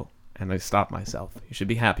political, and I stopped myself. You should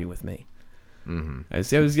be happy with me. Mm-hmm. I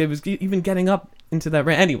was even getting up into that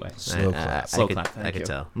rant. Anyway, Slow clap. slow I clap. Thank could you.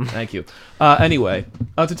 tell. Thank you. Anyway,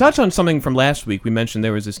 to touch on something from last week, we mentioned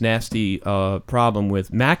there was this nasty problem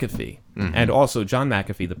with McAfee. And also John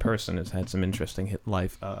McAfee, the person, has had some interesting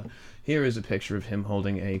life. Here is a picture of him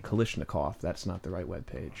holding a Kalashnikov. That's not the right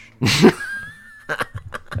webpage.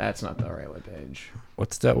 That's not the right webpage.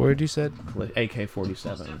 What's that word you said?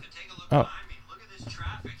 AK-47. Oh,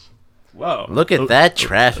 Whoa. Look at that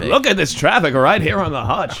traffic. Look at this traffic right here on the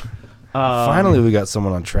hutch. finally we got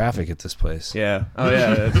someone on traffic at this place. Yeah. Oh,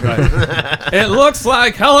 yeah, that's right. It looks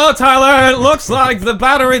like, hello, Tyler, it looks like the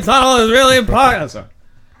battery tunnel is really packed.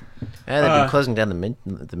 Yeah, they've been closing down the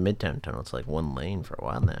Midtown tunnel. It's like one lane for a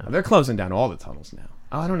while now. They're closing down all the tunnels now.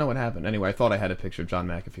 Oh, I don't know what happened. Anyway, I thought I had a picture of John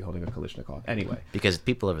McAfee holding a Kalashnikov. Anyway. Because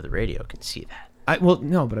people over the radio can see that. Well,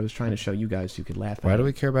 no, but I was trying to show you guys who could laugh at Why it. do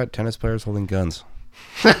we care about tennis players holding guns?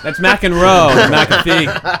 That's McEnroe,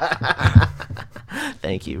 McAfee.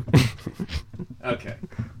 Thank you. Okay.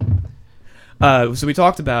 So we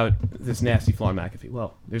talked about this nasty flaw in McAfee.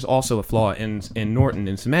 Well, there's also a flaw in Norton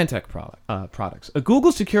and Symantec products. A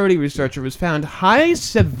Google security researcher has found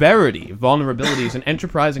high-severity vulnerabilities in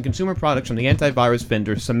enterprise and consumer products from the antivirus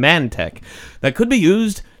vendor Symantec that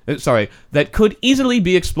could easily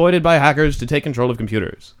be exploited by hackers to take control of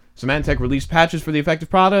computers. Symantec released patches for the affected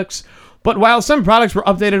products, but while some products were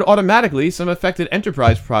updated automatically, some affected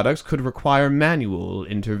enterprise products could require manual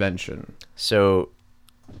intervention. So,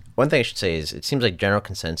 one thing I should say is it seems like general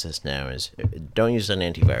consensus now is don't use an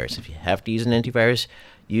antivirus. If you have to use an antivirus,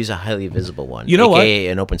 use a highly visible one. You know AKA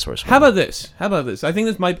an open source one. How about this? I think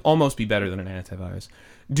this might almost be better than an antivirus.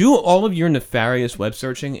 Do all of your nefarious web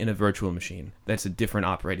searching in a virtual machine. That's a different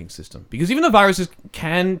operating system. Because even though viruses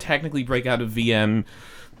can technically break out of VM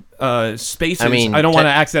spaces, I mean, I don't want to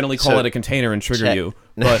accidentally call so- it a container and trigger you.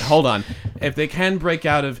 But hold on, if they can break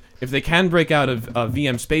out of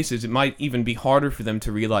VM spaces, it might even be harder for them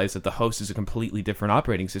to realize that the host is a completely different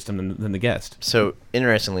operating system than the guest. So,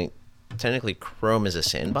 interestingly, technically Chrome is a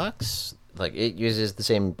sandbox. Like, it uses the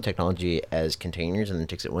same technology as containers and then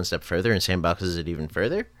takes it one step further and sandboxes it even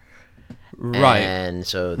further. Right. And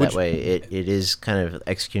so that way it is kind of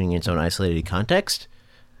executing its own isolated context,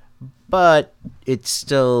 but it's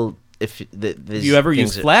still... If you ever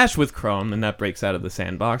use Flash with Chrome, then that breaks out of the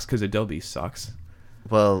sandbox because Adobe sucks.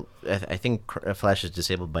 Well, I think Flash is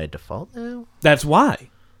disabled by default now. That's why.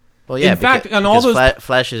 Well, yeah. In fact, on all those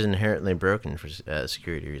Flash is inherently broken for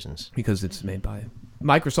security reasons because it's made by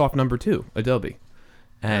Microsoft number 2, Adobe,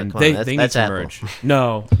 and on, they that's need to Apple. merge.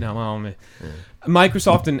 No.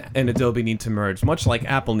 Microsoft and Adobe need to merge, much like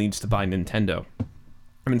Apple needs to buy Nintendo. I've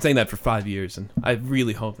been saying that for 5 years, and I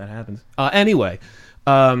really hope that happens. Anyway.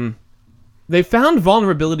 They found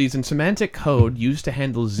vulnerabilities in semantic code used to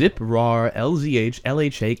handle zip, RAR, LZH,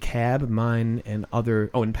 LHA, CAB, MINE, and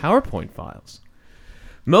and PowerPoint files.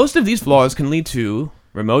 Most of these flaws can lead to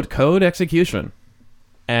remote code execution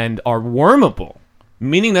and are wormable,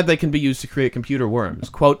 meaning that they can be used to create computer worms.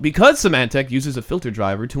 Quote, because Symantec uses a filter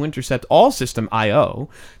driver to intercept all system I/O,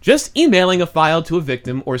 just emailing a file to a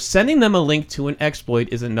victim or sending them a link to an exploit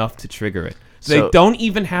is enough to trigger it. So they don't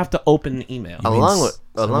even have to open the email. Along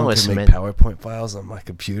with make PowerPoint files on my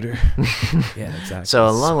computer. Yeah, exactly. So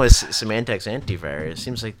along with Symantec's antivirus, it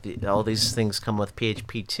seems like all these things come with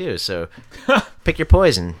PHP too. So pick your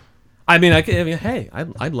poison. I mean, hey,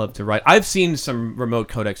 I'd love to write. I've seen some remote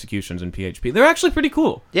code executions in PHP. They're actually pretty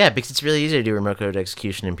cool. Yeah, because it's really easy to do remote code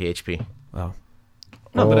execution in PHP. Wow.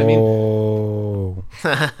 No, but I mean,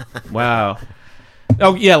 wow.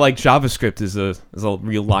 Oh yeah, like JavaScript is a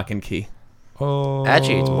real lock and key. Oh.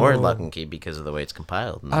 Actually, it's more lock and key because of the way it's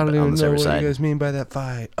compiled I don't on even the know server what side. you guys mean by that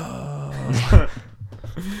fight. Oh.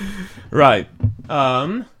 Right.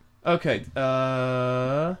 Okay.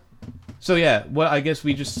 So yeah, I guess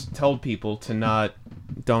we just told people to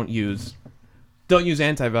don't use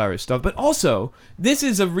antivirus stuff. But also, this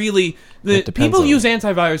is people use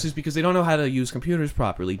antiviruses because they don't know how to use computers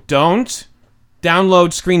properly. Don't download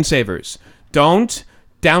screensavers. Don't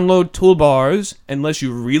download toolbars unless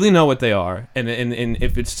you really know what they are. And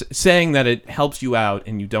if it's saying that it helps you out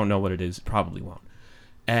and you don't know what it is, it probably won't.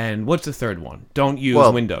 And what's the third one? Don't use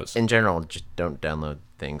Windows. In general, just don't download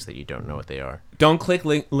things that you don't know what they are. Don't click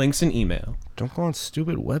links in email. Don't go on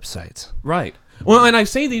stupid websites. Right. Well, and I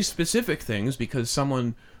say these specific things because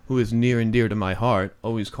someone who is near and dear to my heart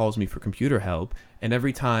always calls me for computer help, and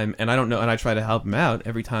every time, and I don't know, and I try to help him out.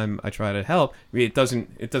 Every time I try to help, it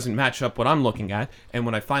doesn't match up what I'm looking at. And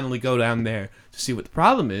when I finally go down there to see what the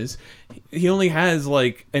problem is, he only has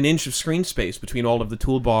like an inch of screen space between all of the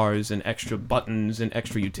toolbars and extra buttons and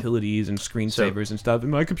extra utilities and screensavers and stuff.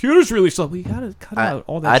 And my computer's really slow. We gotta cut out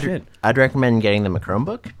all that shit. I'd recommend getting them a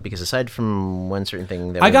Chromebook because aside from one certain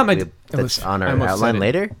thing that that's on our outline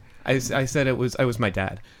later, I said it was my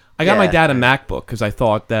dad. I got my dad a MacBook because I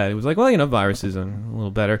thought that it was like, well, viruses are a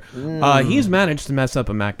little better. He's managed to mess up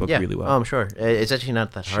a MacBook really well. Oh, I'm sure. It's actually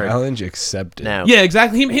not that hard. Challenge accepted. Now. Yeah,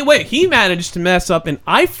 exactly. He managed to mess up an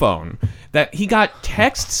iPhone that he got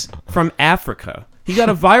texts from Africa. He got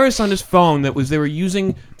a virus on his phone that they were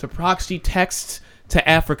using to proxy texts to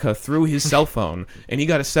Africa through his cell phone, and he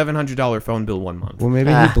got a $700 phone bill 1 month. Well,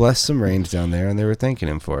 maybe he blessed some rains down there, and they were thanking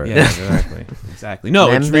him for it. Yeah, exactly. No,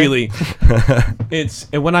 it's really,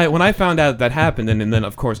 and when I found out that happened, and then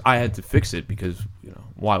of course I had to fix it because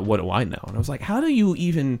why? What do I know? And I was like, how do you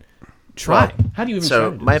even try? How do you even try?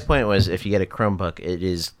 So my point was, if you get a Chromebook, it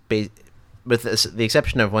is with the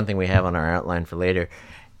exception of one thing we have on our outline for later,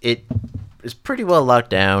 it is pretty well locked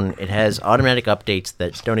down. It has automatic updates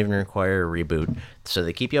that don't even require a reboot, so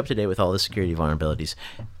they keep you up to date with all the security vulnerabilities.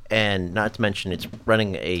 And not to mention, it's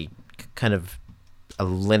running a kind of a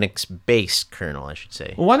Linux-based kernel, I should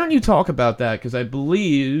say. Well, why don't you talk about that? Because I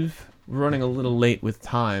believe we're running a little late with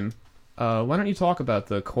time. Why don't you talk about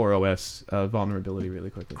the CoreOS vulnerability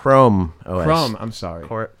really quickly? Chrome OS. Chrome, I'm sorry.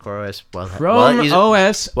 CoreOS. Chrome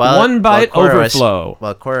OS 1-byte overflow.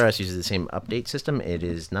 While CoreOS uses the same update system, it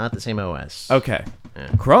is not the same OS. Okay.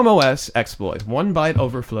 Yeah. Chrome OS exploit, 1-byte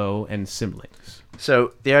overflow, and symlinks.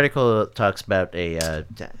 So the article talks about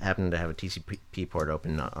happened to have a TCP port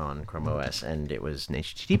open on Chrome OS, and it was an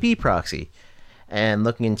HTTP proxy. And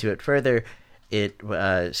looking into it further, it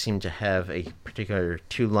seemed to have a particular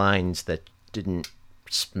 2 lines that didn't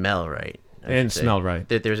smell right. And smell right.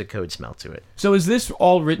 There's a code smell to it. So is this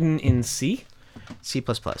all written in C? C++.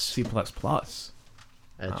 C++.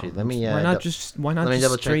 Actually, why not just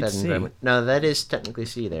double check straight that C? No, that is technically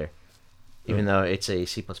C there, even though it's a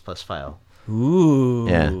C++ file. Ooh.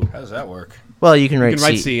 Yeah. How does that work? Well, you can write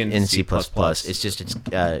C in C++. C++. It's just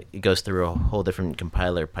it goes through a whole different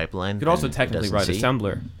compiler pipeline. You could also technically write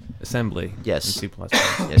assembly Yes. in C++.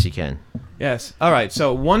 Yes, you can. Yes. All right.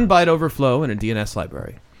 So 1 byte overflow in a DNS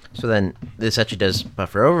library. So then this actually does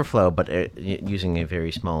buffer overflow, but using a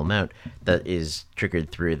very small amount that is triggered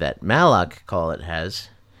through that malloc call it has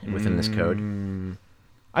within this code.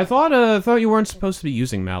 I thought you weren't supposed to be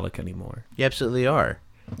using malloc anymore. You absolutely are.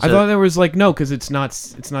 I thought there was like no, because it's not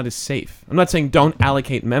as safe. I'm not saying don't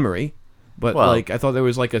allocate memory, but like I thought there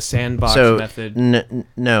was like a sandbox method.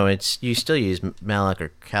 No, it's you still use malloc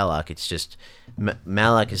or calloc. It's just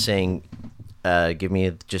malloc is saying, give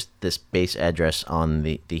me just this base address on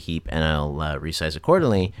the heap, and I'll resize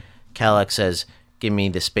accordingly. Calloc says, give me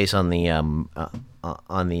the space on the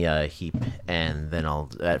heap, and then I'll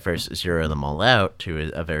at first zero them all out to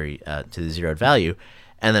a very to the zeroed value.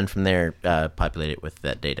 And then from there, populate it with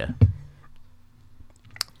that data.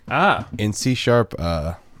 In C#,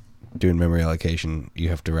 doing memory allocation, you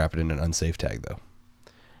have to wrap it in an unsafe tag, though.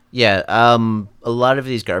 Yeah, a lot of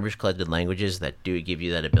these garbage collected languages that do give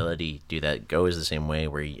you that ability to do that goes the same way,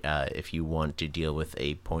 where if you want to deal with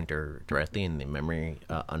a pointer directly in the memory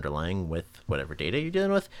underlying with whatever data you're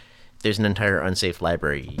dealing with, there's an entire unsafe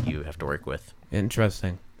library you have to work with.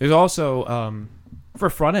 Interesting. There's also... for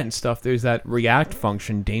front-end stuff, there's that React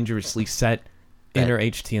function, dangerously set inner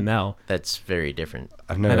HTML. That's very different.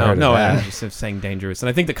 I've never heard of that. I'm just saying dangerous. And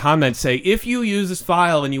I think the comments say, if you use this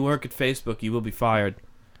file and you work at Facebook, you will be fired.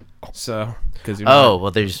 So, because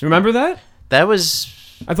there's... Remember that? That was...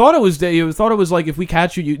 I thought it was like, if we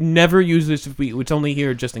catch you, you never use this. It's only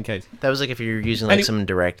here just in case. That was like if you're using like some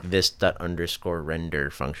direct this._render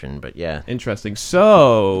function, but yeah. Interesting.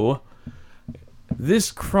 So, this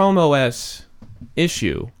Chrome OS...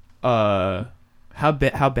 issue, how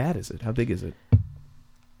bad is it? How big is it?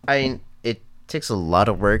 I mean, it takes a lot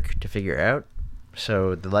of work to figure out,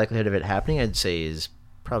 so the likelihood of it happening, I'd say, is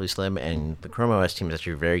probably slim, and the Chrome OS team is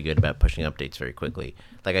actually very good about pushing updates very quickly.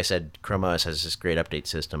 Like I said, Chrome OS has this great update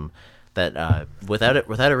system that without a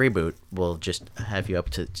reboot will just have you up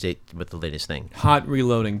to date with the latest thing. Dark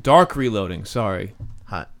reloading, sorry.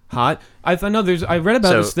 Hot? I read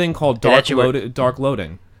about this thing called dark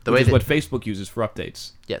loading. Which is what Facebook uses for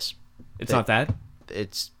updates. Yes. It's not that?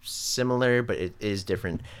 It's similar, but it is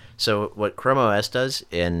different. So what Chrome OS does,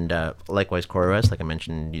 and likewise Core OS, like I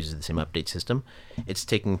mentioned, uses the same update system. It's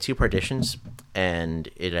taking two partitions, and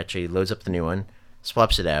it actually loads up the new one,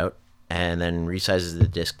 swaps it out, and then resizes the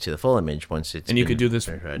disk to the full image once it's... And you could do this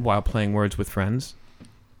while playing Words with Friends?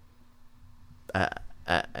 I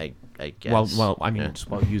guess. Just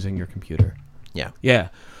while using your computer. Yeah. Yeah.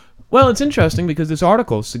 Well, it's interesting because this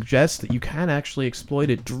article suggests that you can actually exploit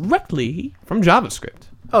it directly from JavaScript.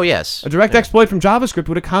 Oh, yes. A direct exploit from JavaScript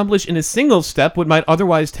would accomplish in a single step what might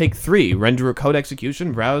otherwise take 3, renderer code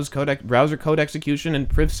execution, browser code execution, and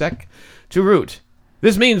privsec to root.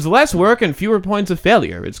 This means less work and fewer points of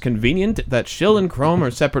failure. It's convenient that Shill and Chrome are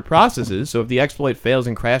separate processes, so if the exploit fails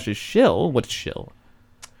and crashes Shill, what's Shill?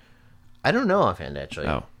 I don't know offhand, actually.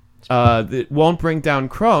 Oh. It won't bring down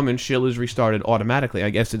Chrome, and Shill is restarted automatically.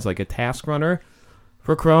 I guess it's like a task runner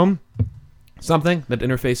for Chrome, something that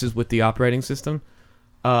interfaces with the operating system.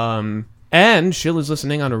 And Shill is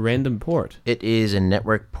listening on a random port. It is a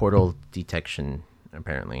network portal detection,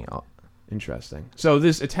 apparently. Interesting. So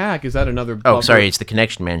this attack, is that another... Oh, sorry, it's the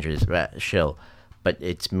connection manager's Shill, but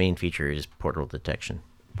its main feature is portal detection.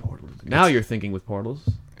 Now you're thinking with portals.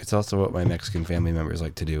 It's also what my Mexican family members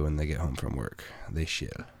like to do when they get home from work. They shill.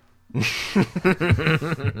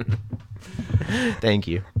 Thank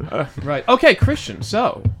you. Right. Okay, Christian.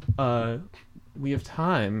 So, we have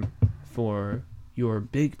time for your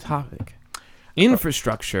big topic.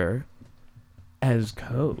 Infrastructure as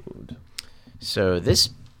code. So this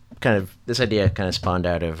idea kind of spawned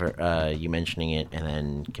out of you mentioning it and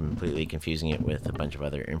then completely confusing it with a bunch of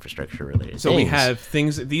other infrastructure related things. So we have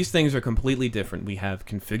things, these things are completely different. We have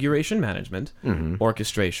configuration management,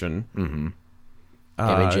 orchestration,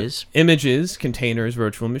 images, containers,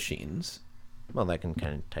 virtual machines. Well, that can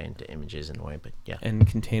kind of tie into images in a way, but yeah. And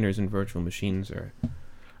containers and virtual machines are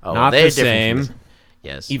not the same.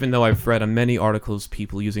 Yes. Even though I've read on many articles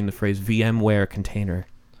people using the phrase VMware container.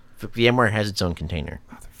 VMware has its own container.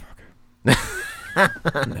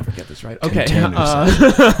 I'll never get this right. Okay.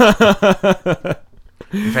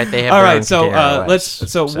 In fact, they have. All right. So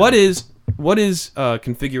what is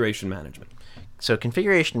configuration management? So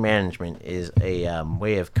configuration management is a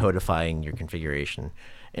way of codifying your configuration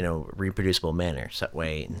in a reproducible manner. So that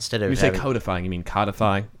way, instead of you say codifying, you mean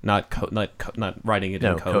codifying, not writing it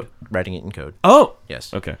in code. Writing it in code. Oh.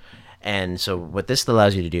 Yes. Okay. And so what this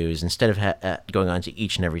allows you to do is instead of going on to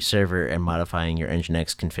each and every server and modifying your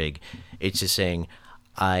Nginx config, it's just saying,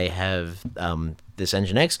 I have this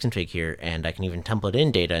Nginx config here, and I can even template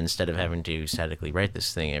in data instead of having to statically write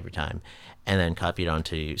this thing every time, and then copy it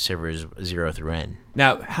onto servers 0 through n.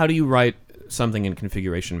 Now, how do you write something in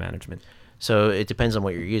configuration management? So it depends on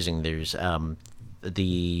what you're using. There's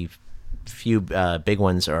the few big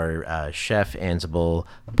ones are Chef, Ansible,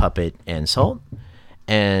 Puppet, and Salt.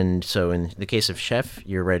 And so in the case of Chef,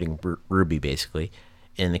 you're writing Ruby basically.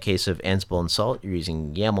 In the case of Ansible and Salt, you're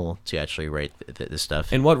using YAML to actually write this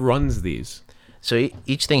stuff. And what runs these? So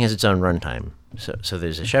each thing has its own runtime. So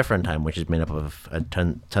there's a Chef runtime, which is made up of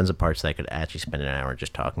tons of parts that I could actually spend an hour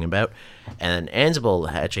just talking about. And then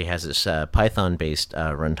Ansible actually has this Python-based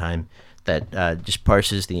runtime that just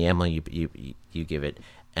parses the YAML you give it,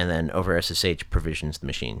 and then over SSH provisions the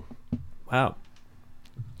machine. Wow.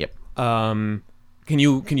 Yep. Can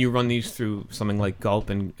you run these through something like Gulp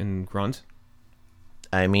and Grunt?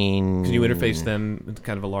 I mean, Can you interface them with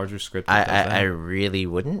kind of a larger script? I really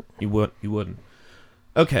wouldn't. You wouldn't.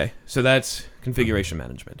 Okay, so that's configuration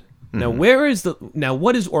management. Mm-hmm. Now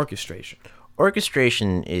what is orchestration?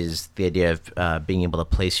 Orchestration is the idea of being able to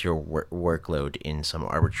place your workload in some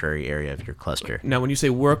arbitrary area of your cluster. Now, when you say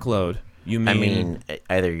workload, you mean? I mean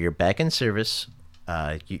either your backend service,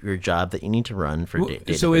 your job that you need to run for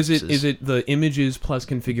data. So purposes. is it the images plus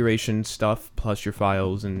configuration stuff plus your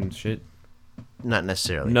files and shit? Not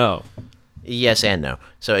necessarily. No. Yes and no.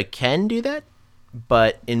 So it can do that,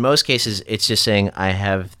 but in most cases, it's just saying I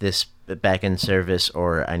have this backend service,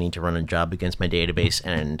 or I need to run a job against my database,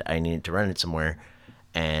 and I need to run it somewhere.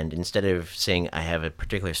 And instead of saying I have a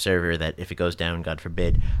particular server that if it goes down, God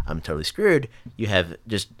forbid, I'm totally screwed, you have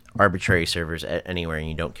just arbitrary servers anywhere, and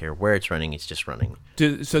you don't care where it's running, it's just running.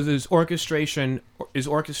 So there's orchestration. Is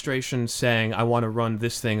orchestration saying I want to run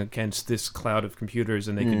this thing against this cloud of computers,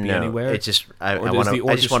 and they can be anywhere? It's just I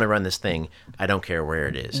just want to run this thing. I don't care where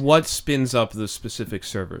it is. What spins up the specific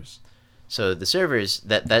servers? So the servers,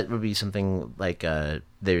 that would be something like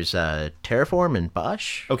there's Terraform and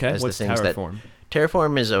Bosch. Okay, what's Terraform?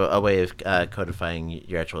 Terraform is a way of codifying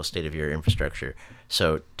your actual state of your infrastructure.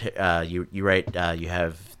 So you write, you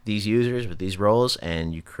have these users with these roles,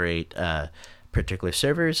 and you create particular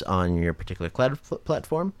servers on your particular cloud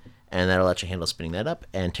platform, and that'll let you handle spinning that up.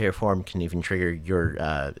 And Terraform can even trigger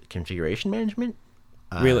your configuration management.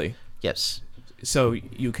 Really? Yes. So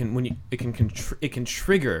you can it can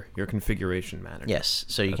trigger your configuration manager. Yes.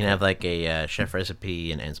 So you can have like a Chef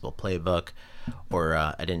recipe, an Ansible playbook, or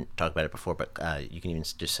I didn't talk about it before, but you can even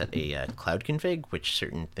just set a cloud config, which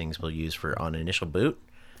certain things will use for on initial boot.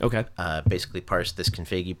 Okay. Basically parse this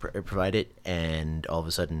config you provide it, and all of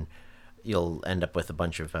a sudden you'll end up with a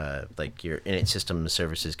bunch of like your init system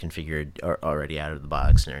services configured already out of the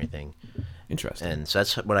box and everything. Interesting. And so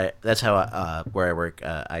that's how where I work.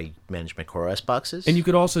 I manage my CoreOS boxes. And you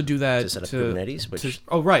could also do that to set up Kubernetes, which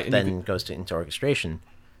and then goes into orchestration.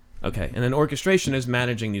 Okay, and then orchestration is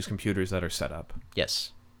managing these computers that are set up.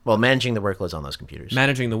 Yes. Well, managing the workloads on those computers.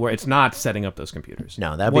 Managing it's not setting up those computers.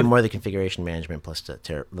 No, that would be more the configuration management plus something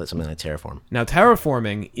like Terraform. Now,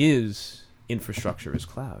 terraforming is infrastructure as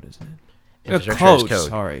cloud, isn't it? Infrastructure as code.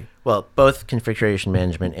 Sorry. Well, both configuration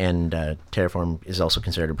management and Terraform is also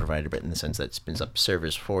considered a provider, but in the sense that it spins up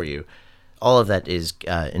servers for you. All of that is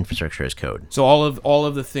infrastructure as code. So all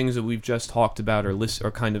of the things that we've just talked about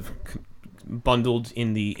are kind of bundled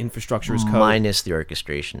in the infrastructure as code. Minus the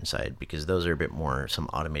orchestration side, because those are a bit more some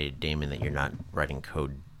automated daemon that you're not writing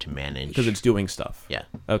code to manage. Because it's doing stuff. Yeah.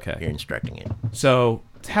 Okay. You're instructing it. So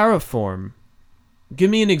Terraform, give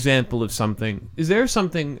me an example of something. Is there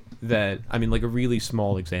something that, I mean, like a really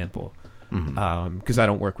small example, because I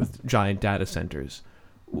don't work with giant data centers.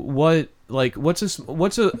 Is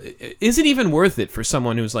it even worth it for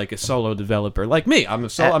someone who's like a solo developer like me? I'm a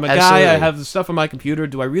guy. I have the stuff on my computer.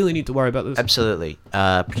 Do I really need to worry about this? Absolutely.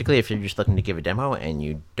 Particularly if you're just looking to give a demo and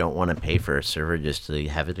you don't want to pay for a server just to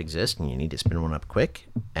have it exist, and you need to spin one up quick,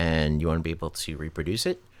 and you want to be able to reproduce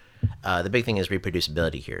it. The big thing is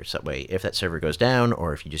reproducibility here. So that way, if that server goes down,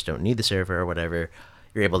 or if you just don't need the server or whatever,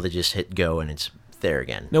 you're able to just hit go and it's there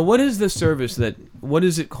again. Now, what is the service what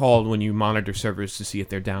is it called when you monitor servers to see if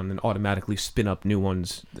they're down and automatically spin up new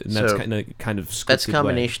ones? And that's kind of scripted that's a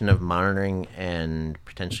combination of monitoring and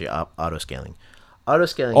potentially auto scaling.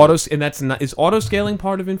 Is auto scaling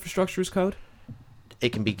part of infrastructure as code? It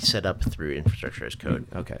can be set up through infrastructure as code.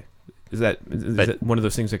 Okay. Is that one of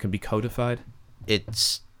those things that can be codified?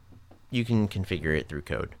 You can configure it through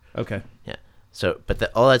code. Okay. Yeah. So, but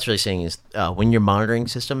all that's really saying is when your monitoring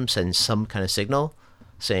system sends some kind of signal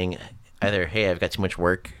saying either, hey, I've got too much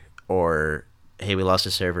work, or hey, we lost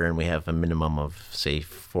a server and we have a minimum of, say,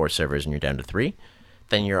 4 servers and you're down to 3,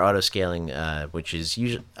 then your auto scaling, which is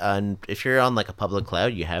usually if you're on like a public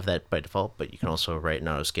cloud, you have that by default, but you can also write an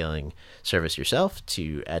auto scaling service yourself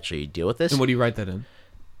to actually deal with this. And what do you write that in?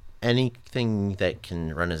 Anything that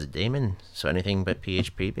can run as a daemon, so anything but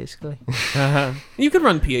PHP, basically. You could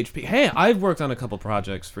run PHP. Hey, I've worked on a couple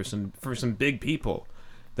projects for some big people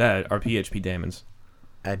that are PHP daemons.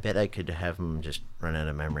 I bet I could have them just run out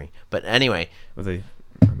of memory. But anyway. Well,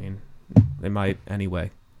 they might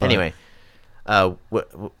anyway. But Anyway,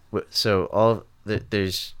 so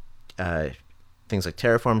there's things like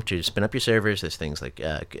Terraform to spin up your servers. There's things like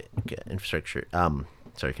infrastructure,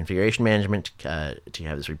 configuration management to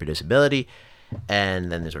have this reproducibility,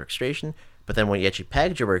 and then there's orchestration. But then what you actually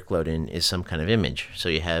package your workload in is some kind of image. So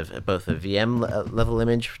you have both a VM level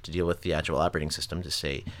image to deal with the actual operating system to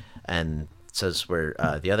say, and so it's where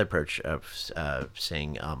the other approach of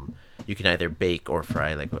saying you can either bake or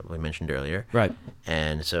fry, like what we mentioned earlier. Right.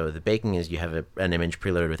 And so the baking is you have an image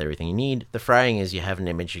preloaded with everything you need. The frying is you have an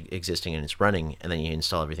image existing and it's running, and then you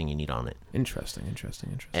install everything you need on it. Interesting.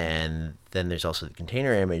 And then there's also the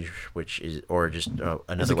container image, which is, or just another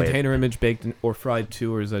Is the way. container image baked or fried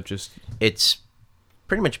too, or is that just... It's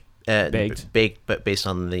pretty much Baked, but based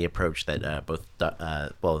on the approach that both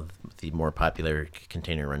the more popular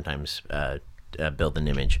container runtimes build an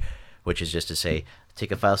image, which is just to say,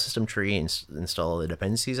 take a file system tree and install all the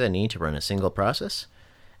dependencies I need to run a single process,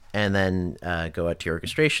 and then go out to your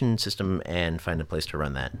orchestration system and find a place to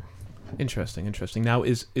run that. Interesting. Now,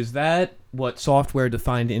 is that what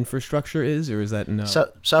software-defined infrastructure is, or is that no?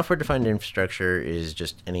 So, software-defined infrastructure is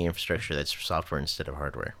just any infrastructure that's software instead of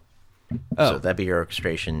hardware. Oh. So that'd be your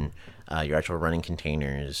orchestration, your actual running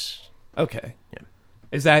containers. Okay. Yeah.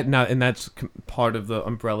 Is that now, and that's part of the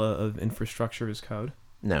umbrella of infrastructure as code?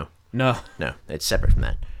 No, No. it's separate from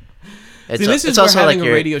that. See, this is where having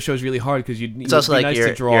a radio show is really hard because it's also like nice your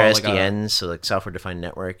to draw SDNs, so like software-defined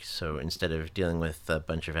network. So instead of dealing with a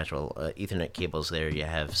bunch of actual Ethernet cables there, you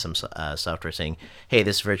have some software saying, hey,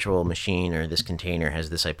 this virtual machine or this container has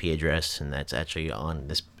this IP address, and that's actually on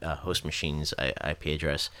this host machine's IP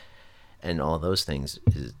address. And all those things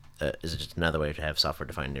is just another way to have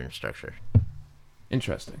software-defined infrastructure.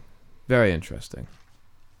 Interesting. Very interesting.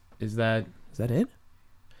 Is that it?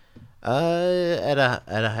 At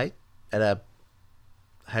a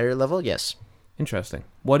higher level, yes. Interesting.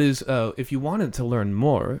 What is if you wanted to learn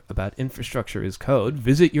more about infrastructure as code,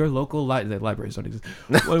 visit your local libraries don't exist.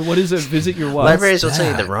 What is it? Visit your what? Libraries will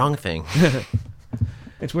tell you the wrong thing.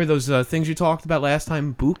 It's where those things you talked about last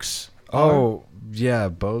time, books. Oh, yeah,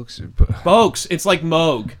 Boaks. Boaks. It's like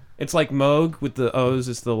Moog. It's like Moog with the O's.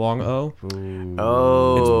 It's the long O.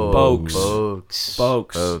 Oh, it's Boaks.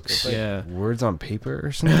 Boaks. Yeah. Words on paper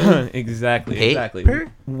or something? Exactly.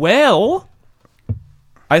 Well,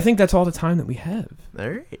 I think that's all the time that we have. All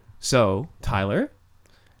right. So, Tyler,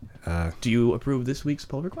 do you approve this week's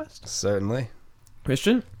pull request? Certainly.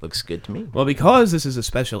 Christian? Looks good to me. Well, because this is a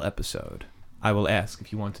special episode, I will ask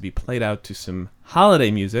if you want to be played out to some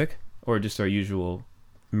holiday music or just our usual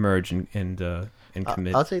merge and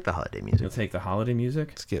commit. I'll take the holiday music. You'll take the holiday music?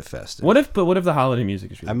 Let's get festive. What if the holiday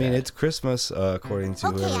music is really I mean, bad? it's Christmas according to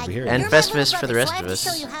whoever we hear. And you're my Festivus little for the brother, rest so of I us.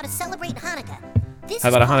 have to show you how to celebrate Hanukkah. This How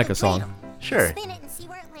is about a called Hanukkah the song? dreidel. Sure. You spin it and see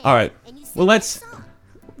where it lands, All right. and you sing Well, this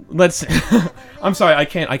let's song. I'm sorry, I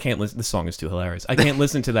can't listen. This song is too hilarious. I can't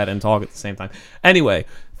listen to that and talk at the same time. Anyway,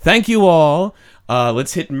 thank you all.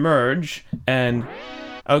 Let's hit merge and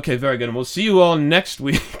okay, very good. And we'll see you all next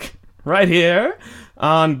week right here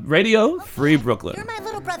on Radio Free Brooklyn. You're my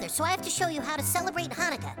little brother, so I have to show you how to celebrate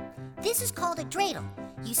Hanukkah. This is called a dreidel.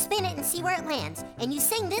 You spin it and see where it lands, and you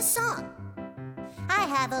sing this song. I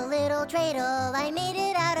have a little dreidel, I made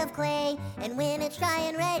it out of clay, and when it's dry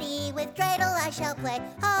and ready, with dreidel I shall play.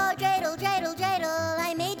 Oh, dreidel, dreidel, dreidel,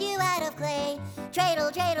 I made you out of clay.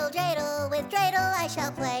 Dreidel, dreidel, dreidel, with dreidel I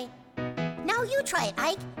shall play. Now you try it,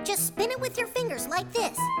 Ike. Just spin it with your fingers like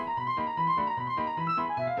this.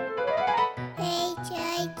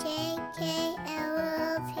 H-I-J-K-L-O-P.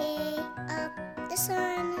 Up the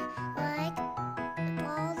sun like the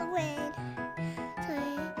ball of wind.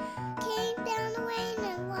 Came down the rain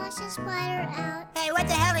and washed the spider out. Hey, what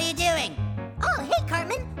the hell are you doing? Oh, hey,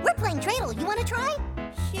 Cartman. We're playing dreidel. You want to try?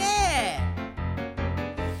 Sure.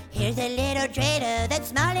 Here's a little dreidel that's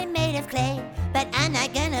small and made of clay. But I'm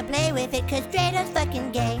not gonna play with it cause dreidels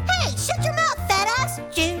fucking gay. Hey, shut your mouth, fat ass!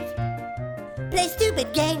 Jews play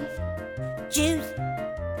stupid games. Jews,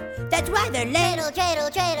 that's why they're lame. Dreidel, dreidel,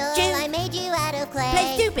 dreidel, Jews, I made you out of clay.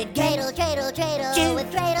 Play stupid games. Dreidel, dreidel, dreidel, Jews, with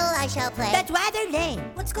dreidel I shall play. That's why they're lame.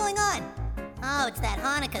 What's going on? Oh, it's that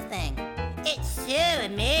Hanukkah thing. It's so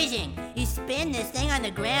amazing. You spin this thing on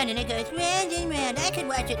the ground and it goes round and round. I could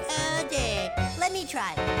watch it all day. let me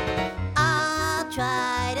try. I'll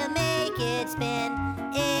try to make it spin.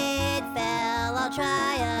 It fell, I'll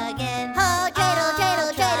try again. Oh, dreidel, dreidel,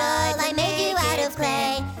 dreidel, I made you out of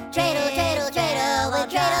clay. Dreidel, dreidel, dreidel, with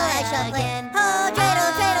dreidel I shall play. Oh, dreidel,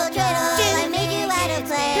 dreidel, dreidel, I made you out of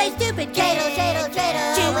clay. Play stupid, dreidel, dreidel,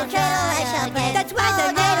 dreidel, with dreidel I shall play. That's why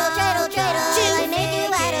they're dreidel, dreidel, dreidel, I made you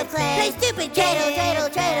out of clay. Play stupid, dreidel, dreidel,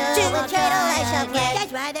 dreidel, with dreidel I shall play.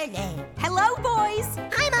 That's why they're lame. Hello, boys.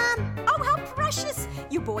 Hi, Mom. Oh, how precious.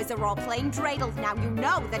 You boys are all playing dreidel. Now you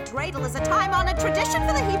know that dreidel is a time-honored tradition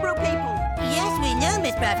for the Hebrew people. Yes, we know,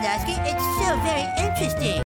 Miss Bravnowski. It's so very interesting.